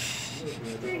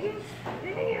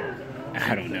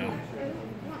 I don't know.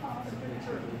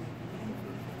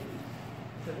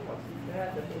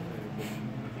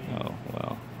 Oh,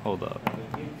 well, hold up.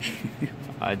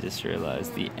 I just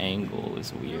realized the angle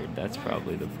is weird. That's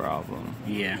probably the problem.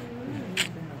 Yeah.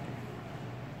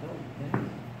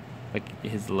 Like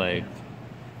his leg.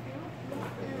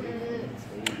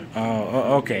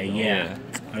 Oh, okay, yeah.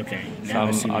 Okay. So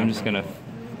I'm just gonna,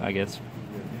 I guess,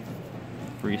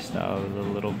 freestyle it a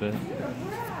little bit.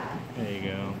 There you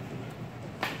go.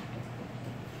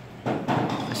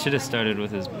 I should have started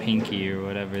with his pinky or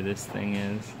whatever this thing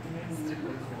is.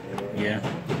 Yeah.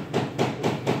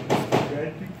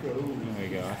 There we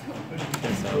go.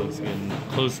 Guess that looks good.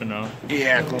 Close enough.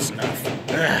 Yeah, close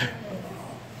enough. Ugh.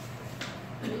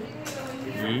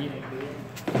 Yeet.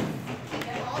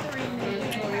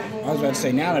 I was about to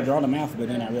say, now I draw the mouth, but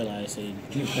then I realized, hey.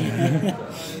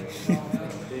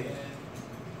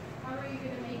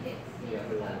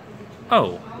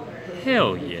 Oh,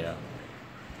 hell yeah.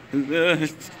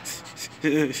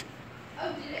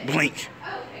 Blink.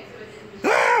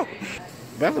 Oh!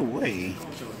 By the way,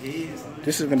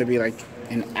 this is going to be like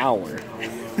an hour.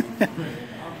 Look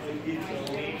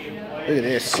at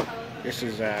this. This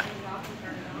is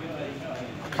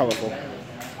colorful.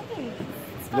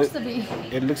 Supposed to be.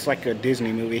 It looks like a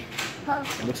Disney movie. Huh?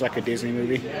 It looks like a Disney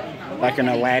movie. Like an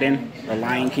Aladdin, or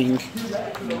Lion King.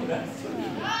 Like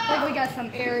we got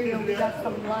some Ariel, we got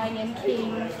some Lion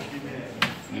King.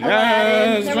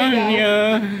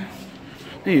 Lasagna.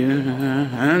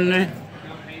 Yeah.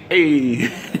 Hey.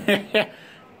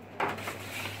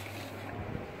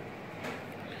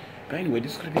 But anyway,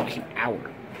 this is gonna be like an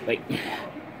hour. Like,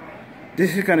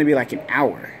 this is gonna be like an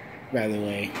hour, by the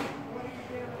way.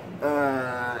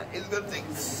 It's gonna take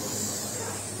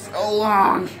so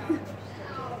long.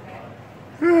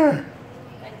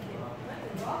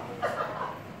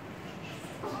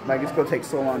 By Like, it's gonna take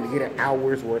so long to get an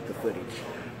hour's worth of footage.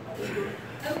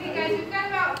 Okay, guys, we've got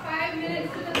about 5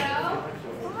 minutes to the bell.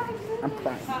 I'm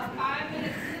crying. About 5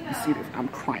 minutes to the You bell. see this? I'm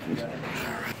crying.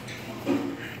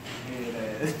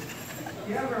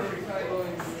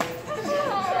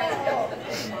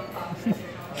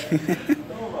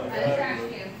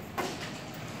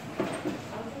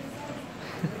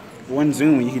 One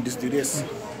zoom, you can just do this.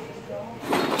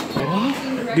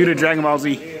 Do the Dragon Ball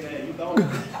Z.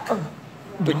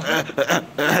 Put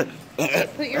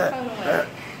your phone away.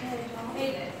 Put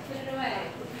it away.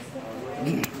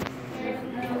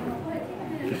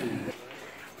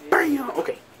 Bam!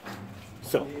 Okay.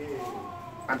 So,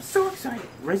 I'm so excited.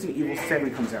 Resident Evil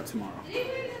 7 comes out tomorrow.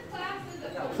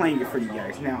 Playing it for you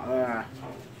guys. Now,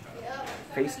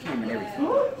 FaceTime and everything.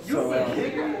 So,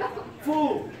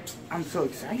 Fool! I'm so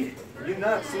excited. You're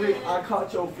not slick. I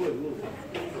caught your foot. Look.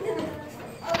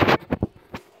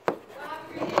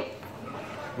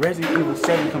 Resident Evil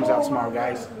 7 comes out tomorrow,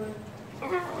 guys.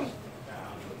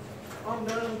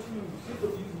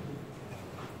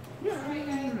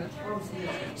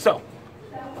 So,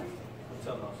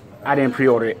 I didn't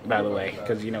pre-order it, by the way,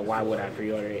 because, you know, why would I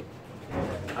pre-order it?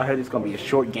 I heard it's going to be a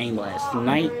short game last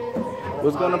night.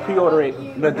 Was going to pre-order it,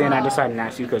 but then I decided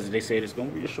not to because they said it's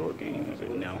going to be a short game. I said,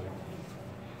 no.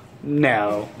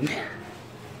 No.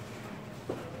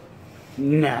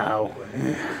 No.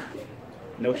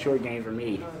 No short game for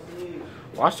me.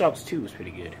 Watch Dogs 2 was pretty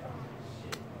good.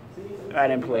 I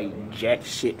didn't play jack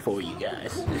shit for you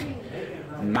guys.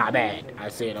 My bad. I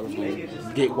said I was going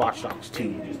to get Watch Dogs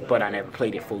 2, but I never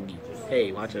played it for you.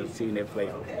 Hey, Watch Dogs 2 never played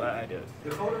it.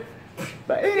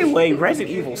 But anyway,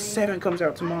 Resident Evil 7 comes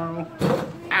out tomorrow.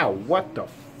 Ow, what the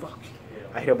fuck?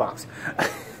 I hit a box.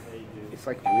 It's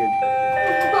like weird.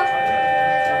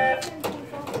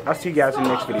 I'll see you guys in the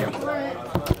next video.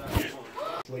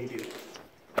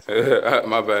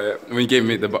 My bad. When you gave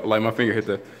me the, like, my finger hit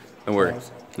the, don't worry.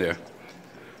 Yeah.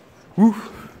 Woo.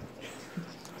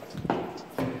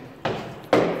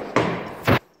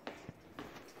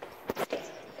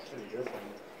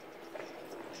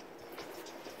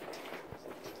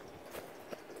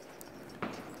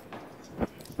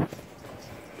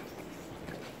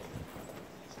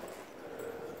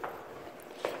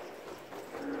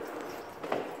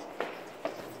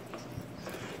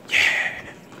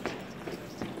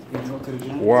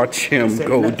 Watch him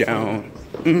go down.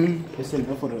 It's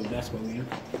enough for the basketball game.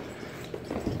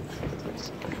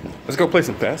 Let's go play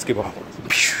some basketball.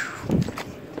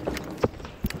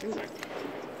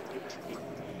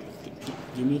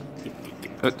 Gimme.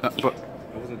 But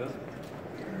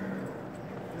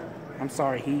I'm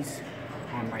sorry, he's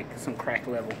on like some crack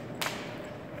level.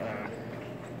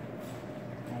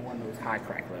 On one of those high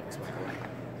crack levels, by the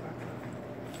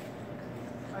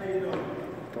way.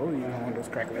 Told you on one of those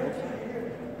crack levels.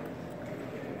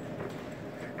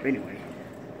 But anyway,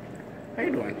 how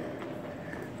you doing?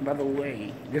 By the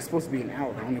way, this is supposed to be an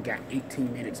hour. I only got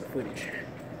 18 minutes of footage.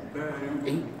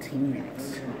 18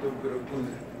 minutes.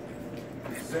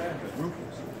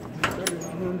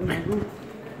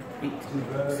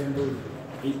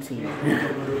 18.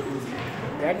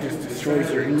 That just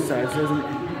destroys your insides, doesn't it?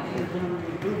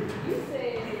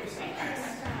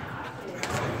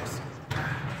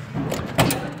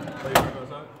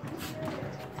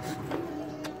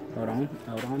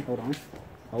 Hold on.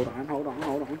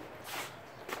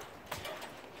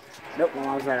 Nope, my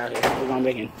mom's right out here. We're going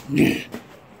back in.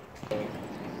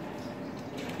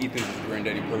 Ethan's is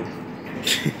Granddaddy Pro.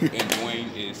 And Dwayne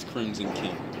is Crimson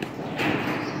King.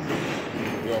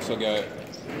 We also got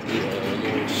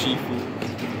little Shifu.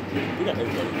 We got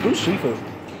everybody. Who's Shifu?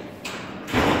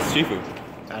 It's Shifu.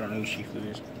 I don't know who Shifu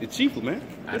is. It's Shifu, man.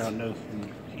 I don't know who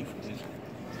Shifu is.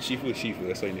 Shifu is Shifu.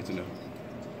 That's all you need to know.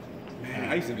 Man,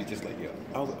 I used to be just like, yo,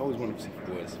 I always wondered who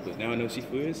Shifu was, but now I know who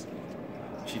Shifu is.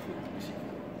 Shifu.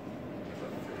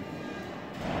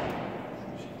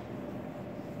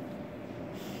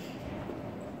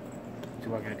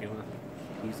 Do I gotta deal with?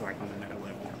 He's like on another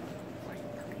level, like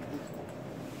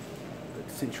the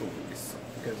sensualness,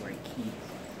 because like he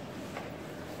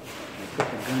put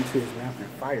the gun to his mouth and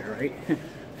fire, right?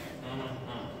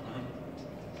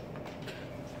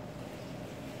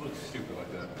 Looks stupid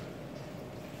like that.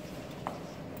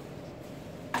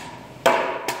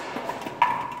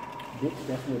 Yep,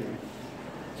 that's what it is.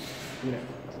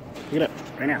 Pick it up,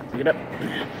 right now. Pick it up.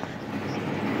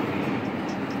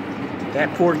 That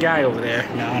poor guy over there.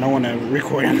 No, I don't want to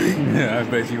record him. Yeah, I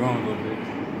bet you won't a little bit.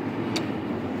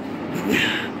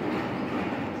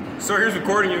 So here's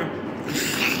recording you.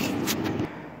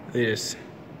 Yes.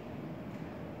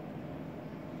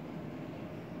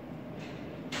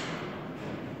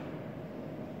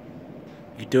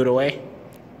 You Do it away?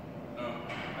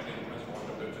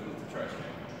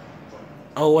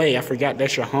 Oh wait, I forgot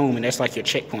that's your home and that's like your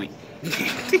checkpoint.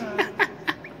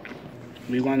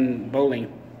 We won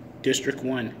bowling. District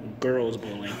 1, girls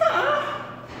bowling.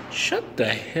 Shut the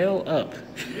hell up.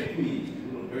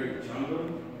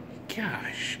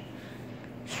 Gosh.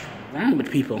 What's wrong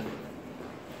with people?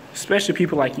 Especially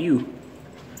people like you.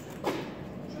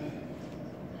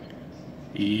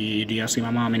 Do y'all see my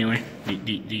mom anyway?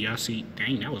 Do y'all see?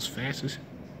 Dang, that was fastest.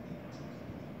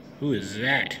 Who is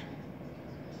that?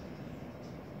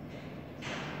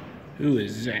 Who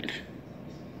is that?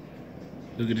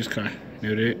 Look at this car.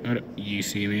 You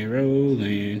see me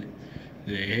rolling.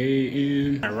 They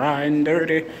hating. Riding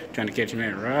dirty. Trying to catch me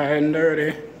riding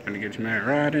dirty. Trying to catch me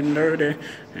riding dirty.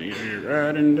 And you're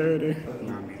riding dirty.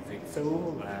 My music so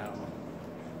loud.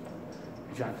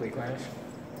 You trying to play Clash?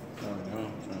 Oh, no,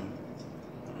 I'm trying.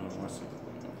 What's it?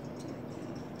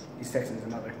 He's texting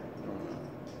his mother.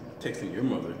 Texting your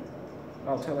mother?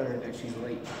 I'll tell her that she's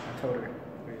late. I told her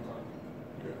 3 o'clock.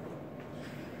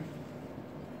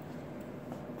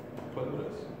 Play with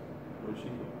us. Where's she?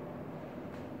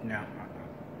 No,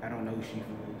 I don't know who she is.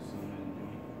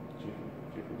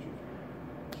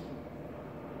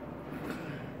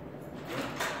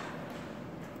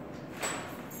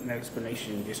 An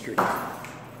explanation district.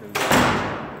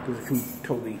 Those are 2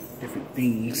 totally different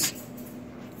things.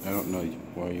 I don't know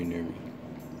why you're near me.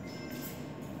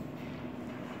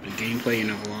 The gameplay in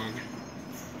the vlog.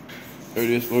 There it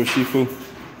is, Lord Shifu.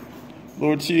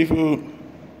 Lord Shifu.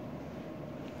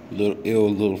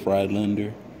 Little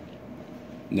Friedlander.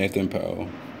 Nathan Powell.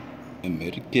 And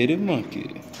Medicated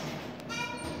Monkey.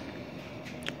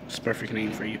 It's a perfect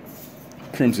name for you.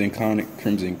 Crimson Chronic,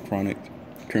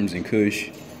 Crimson Kush,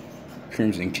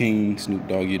 Crimson King, Snoop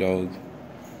Doggy Dogg,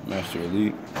 Master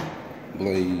Elite,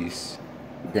 Blaze,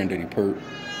 Granddaddy Perk.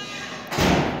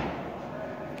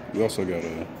 We also got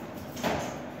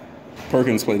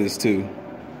Perkins play this too.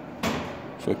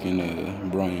 Fucking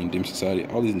Brian, Dim Society,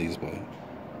 all these niggas play.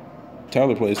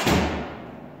 Tyler plays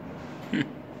too.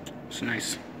 It's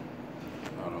nice.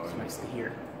 It's nice to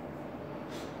hear.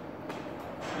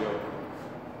 Yo.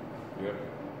 Yep.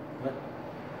 What?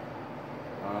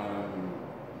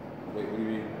 Wait, what do you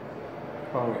mean?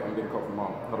 Hold on, wait, I'm getting a call from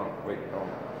mom. Hold on, wait, hold on.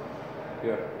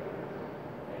 Yeah.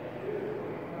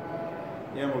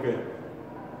 Yeah, I'm okay.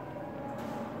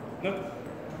 No.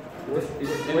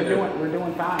 We're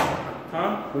doing fine.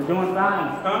 Huh? We're doing fine.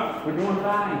 Huh? We're doing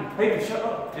fine. Hey, shut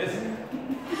up. Yes.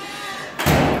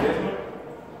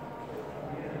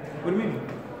 What do you mean?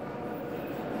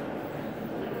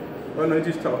 Oh no,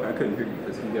 just talk. I couldn't hear you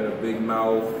because he got a big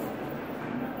mouth.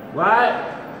 What?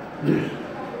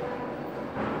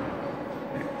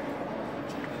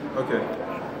 Okay.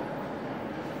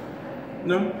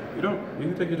 No, you don't. You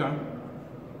can take your time.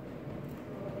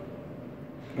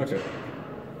 Okay.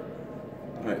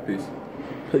 All right, peace.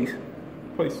 Please.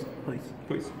 Please. Please.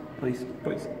 Please. Please.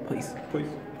 Please. Please.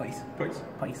 Please. Please. Please.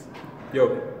 Please.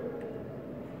 Yo.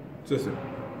 Sister.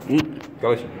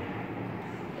 Galatia.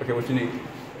 Okay, what you need?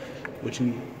 What you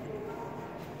need?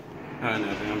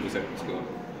 Nothing. I'm just at school.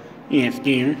 You ain't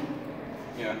scared.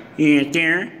 Yeah. You ain't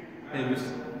scared. Hey, miss.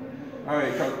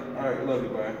 Alright, alright, love you,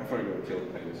 bye. I'm finna go kill the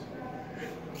niggas.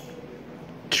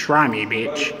 Try me,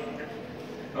 bitch.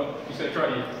 Oh, you said try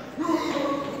you.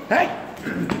 Hey!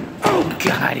 Oh,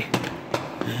 God.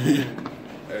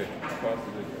 Hey, pause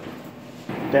the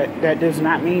video. That does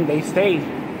not mean they stay.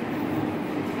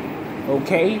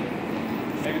 Okay?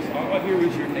 Niggas, all I hear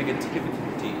is your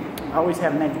negativity. I always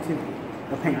have negativity,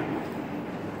 apparently.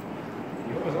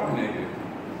 You always are negative.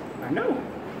 I know.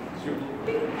 Sure.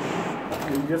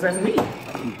 Just as me.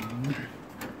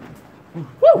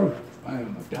 Woo! I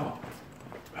am a dog.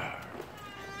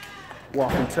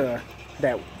 Walk into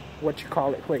that, what you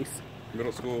call it, place.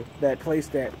 Middle school. That place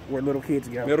that where little kids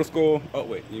go. Middle school. Oh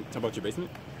wait, you talking about your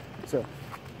basement? So.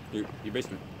 Your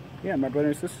basement. Yeah, my brother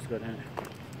and sisters go down there.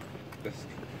 That's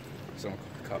someone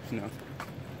called the cops now.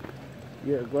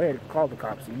 Yeah, go ahead and call the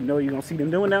cops. You know you're gonna see them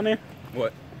doing down there?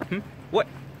 What? What?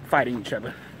 Fighting each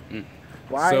other. Mm.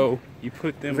 Why? So you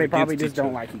put them. They probably just each don't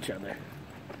other. like each other.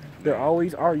 They're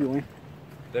always arguing.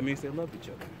 That means they love each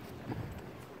other.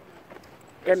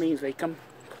 That means they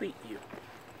complete you.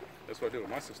 That's what I did with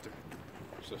my sister.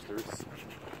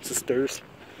 Sisters.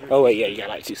 Oh wait, yeah, you got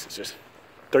like 2 sisters.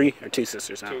 3 or 2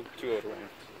 sisters now? Two older ones.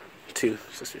 2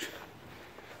 sisters.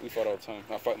 We fought all the time.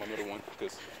 I fight my middle one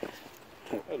because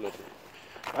I love her.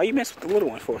 Why you mess with the little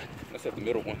one for? That's at the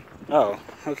middle one. Oh,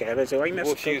 okay. I bet you why you mess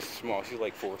Well, with she's small. She's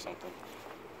like 4 or something.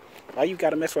 Why you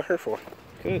gotta mess with her for?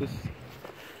 Cause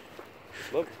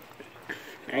love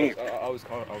her. Ain't. I was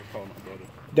calling my brother.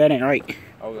 That ain't right.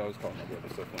 I was calling my brother.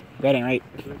 So funny. That ain't right.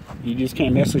 You just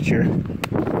can't mess with your.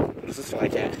 It's just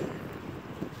like that.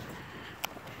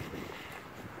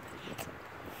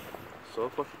 So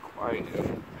fucking quiet,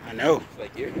 yo. I know. It's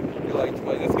like you're like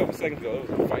just a couple seconds ago,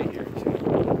 there was a fight here. So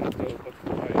fucking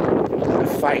quiet. A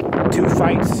fight. 2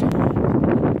 fights.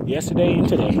 Yesterday and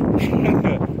today.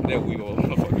 That we all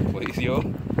motherfucking place, yo.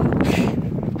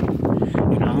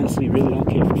 And I honestly really don't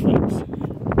care for fights.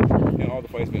 And all the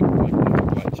fights been like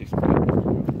black chicks.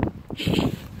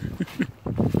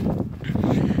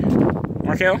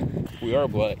 Markel? We are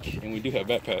black and we do have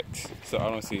backpacks, so I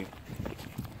don't see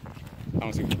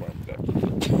what's wrong with that.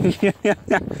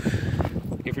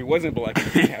 If we wasn't black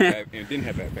and didn't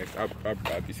have backpacks,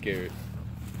 I'd be scared.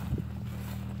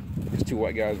 There's 2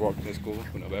 white guys walking to school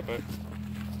with no backpacks.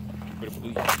 Better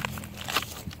believe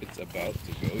it's about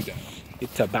to go down.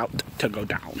 It's about to go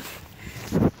down.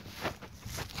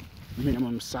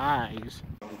 Minimum size.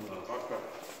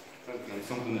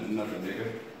 Something that's nothing,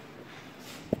 nigga.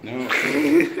 No.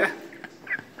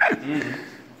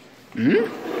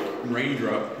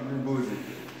 Raindrop. Boozy.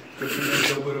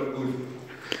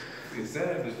 It's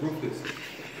sad, it's ruthless.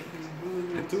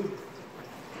 It too.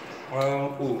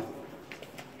 Well, ooh.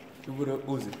 What up,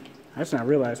 Uzi? I just not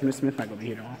realized Miss Smith not gonna be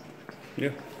here tomorrow.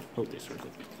 Yeah. Hold this real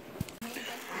quick.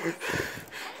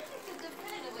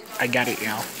 I got it,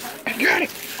 y'all. I got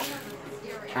it.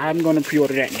 I'm gonna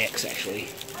pre-order that next, actually.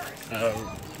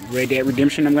 Red Dead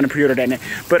Redemption. I'm gonna pre-order that next.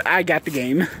 But I got the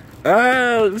game.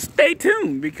 Stay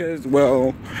tuned because,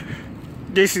 well,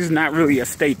 this is not really a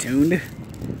stay tuned.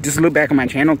 Just look back on my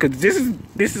channel because this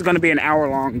is gonna be an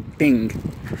hour-long thing.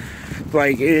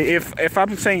 Like, if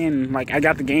I'm saying, like, I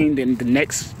got the game, then the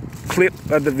next clip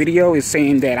of the video is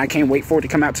saying that I can't wait for it to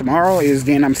come out tomorrow,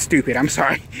 then I'm stupid. I'm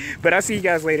sorry. But I'll see you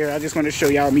guys later. I just want to show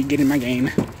y'all me getting my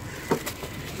game.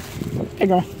 Hey,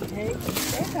 girl. Hey,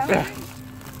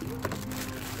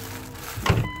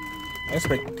 That's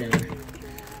like that.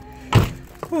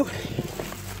 Whew.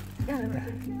 They're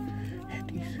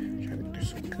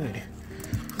so good.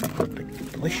 They're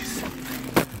delicious.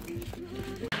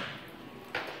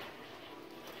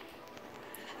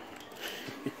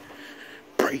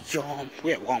 Y'all,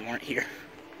 we're at Walmart here.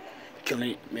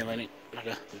 Killing it, milling it, like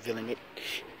a villain it.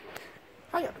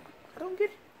 How y'all doing? I don't get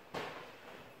it.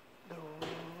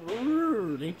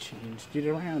 Oh, they changed it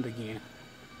around again.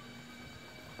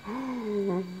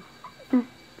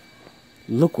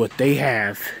 Look what they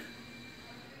have.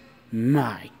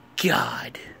 My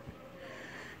God.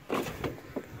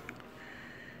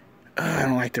 I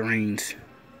don't like the rains.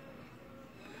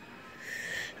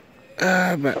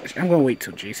 But I'm gonna wait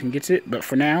till Jason gets it. But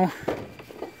for now,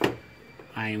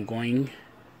 I am going.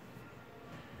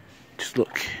 Just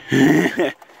look.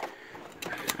 I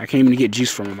came to get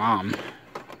juice from my mom.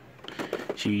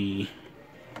 She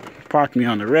parked me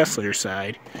on the wrestler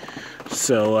side.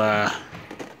 So,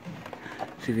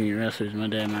 speaking of wrestlers, my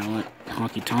dad and I went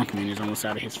Honky Tonk Man is almost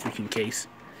out of his freaking case.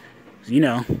 You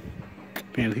know,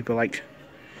 apparently people like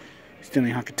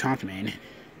stealing Honky Tonk Man.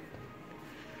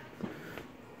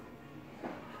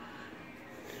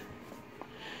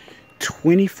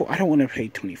 $24. I don't want to pay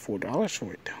 $24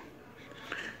 for it though.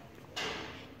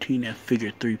 Tina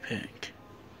figure 3-pack.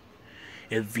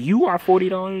 If you are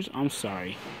 $40, I'm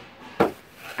sorry.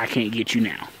 I can't get you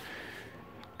now.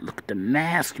 Look at the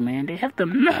mask, man. They have the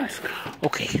mask.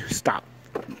 Okay, stop.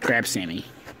 Grab Sammy.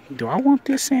 Do I want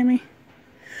this, Sammy?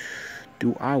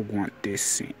 Do I want this,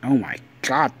 Sammy? Oh my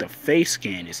God, the face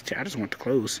scan is. I just want the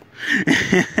clothes.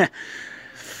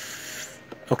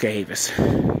 Okay, Avis.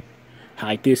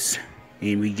 Hide this.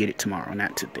 And we get it tomorrow,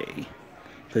 not today.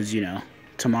 Because, you know,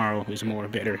 tomorrow is more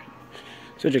better.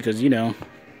 So, because, you know,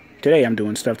 today I'm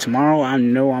doing stuff. Tomorrow, I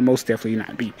know I'll most definitely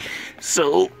not be.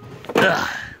 So,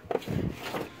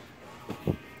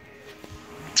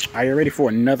 are you ready for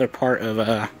another part of,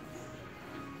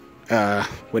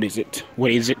 what is it?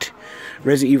 Resident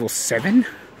Evil 7?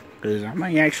 Because I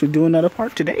might actually do another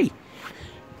part today.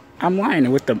 I'm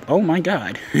lying with the, oh my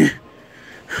God.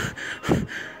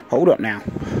 Hold up now.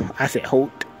 I said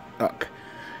hold up.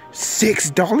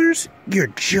 $6? You're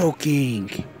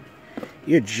joking.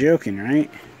 You're joking,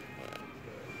 right?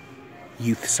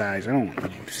 Youth size. I don't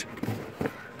want youths.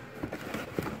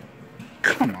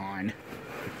 Come on.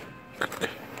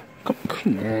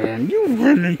 Come on. You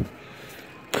really...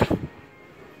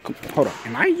 Hold on.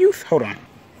 Am I youth? Hold on.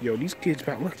 Yo, these kids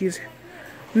about lucky as...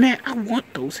 Man, I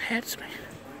want those hats, man.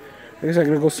 I guess I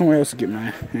gotta go somewhere else to get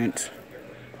my hats.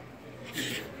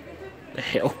 The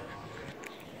hell?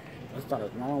 Let's start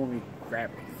with now when we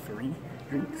grab 3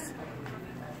 drinks.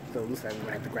 So it looks like we're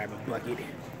gonna have to grab a bucket.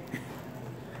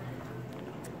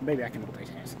 Maybe I can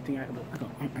multitask.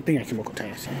 I think I can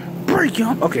multitask. Break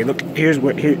y'all. Okay, look. Here's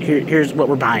what here's what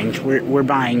we're buying. We're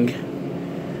buying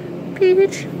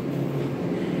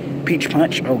peach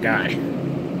punch. Oh God.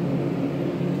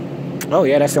 Oh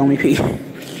yeah, that's the only peach.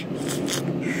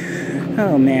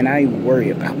 Oh man, I worry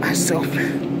about myself. Is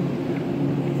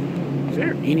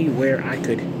there anywhere I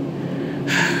could?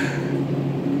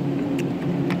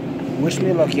 Wish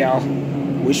me luck, y'all.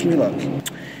 Wish me luck.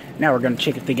 Now we're gonna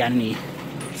check if they got any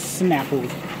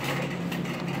Snapples.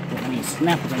 I mean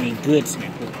Snapples, I mean good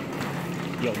Snapples.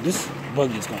 Yo, this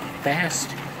buggy is going fast.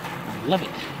 I love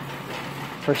it.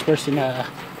 First person, oh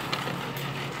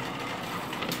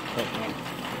man.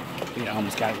 I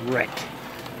almost got wrecked.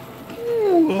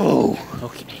 Whoa.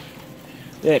 Okay.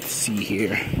 Let's see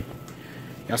here.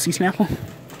 Y'all see Snapple?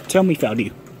 Tell me if y'all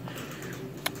do.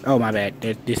 Oh, my bad.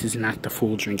 This is not the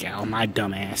full drink out. My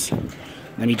dumb ass.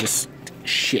 Let me just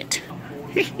shit.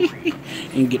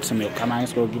 And get some milk. I might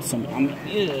as well get some. I'm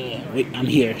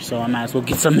here, so I might as well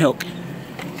get some milk.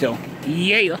 So,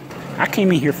 yeah. I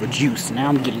came in here for juice. Now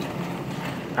I'm getting.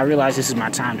 I realize this is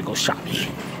my time to go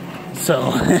shopping.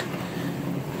 So,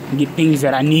 get things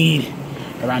that I need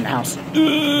around the house.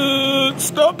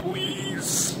 Stop,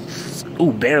 please.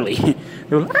 Ooh, barely.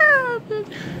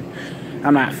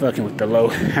 I'm not fucking with the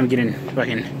low. I'm getting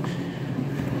fucking.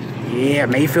 Yeah,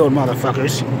 Mayfield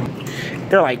motherfuckers.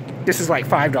 They're like, this is like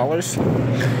 $5.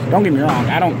 Don't get me wrong,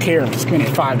 I don't care if I'm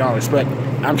spending $5, but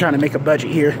I'm trying to make a budget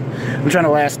here. I'm trying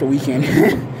to last the weekend.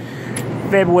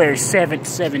 February 7th,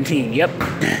 17. Yep.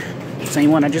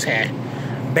 Same one I just had.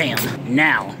 Bam.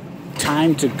 Now,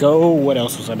 time to go. What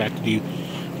else was I about to do?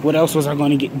 What else was I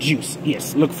going to get? Juice.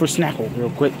 Yes, look for Snackle real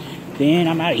quick. Then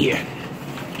I'm out of here.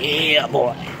 Yeah,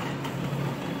 boy.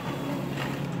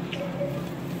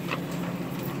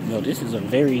 No, this is a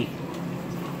very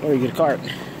good cart.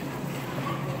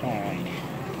 Alright.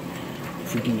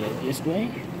 If we can go this way.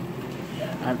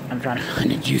 I'm trying to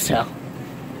find the juice out.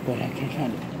 But I can't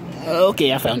find it.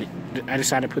 Okay, I found it. I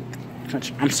decided to put the,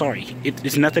 I'm sorry.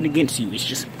 It's nothing against you. It's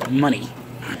just money.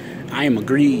 I am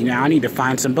agreed. Now I need to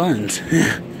find some buns.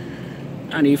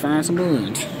 I need to find some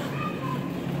buns.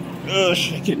 Oh,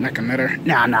 should I get like another?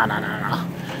 No.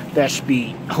 That should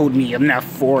be holding me enough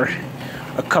for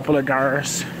a couple of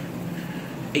cars.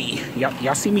 Hey,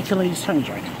 y'all see me killing these turns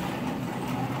right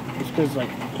now? It's because like,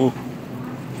 oh,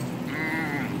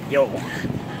 yo,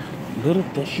 little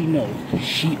does she know,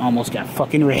 she almost got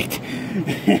fucking wrecked.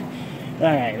 All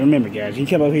right, remember guys, you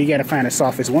come over here, you gotta find the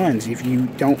softest ones. If you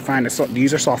don't find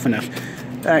these are soft enough.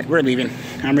 All right, we're leaving.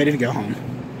 I'm ready to go home.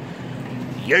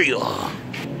 Yeah. All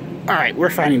right, we're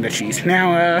finding the cheese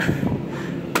now.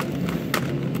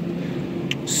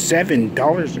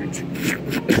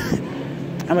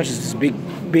 $7. How much is this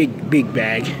big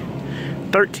bag?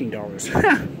 $13.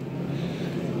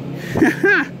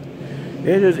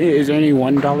 Is there any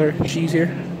 $1 cheese here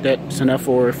that's enough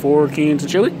for 4 cans of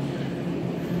chili?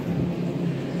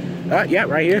 Yeah,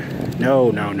 right here.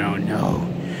 No.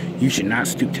 You should not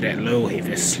stoop to that low,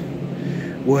 Havis.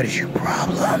 What is your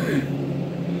problem?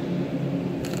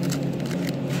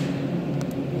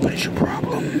 What is your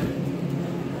problem?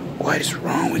 What is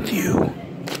wrong with you?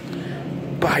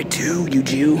 Buy 2, you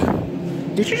Jew.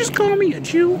 Did you just call me a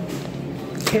Jew?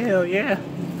 Hell yeah.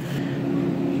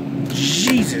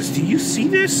 Jesus, do you see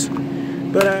this?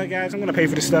 But guys, I'm gonna pay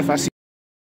for this stuff. I see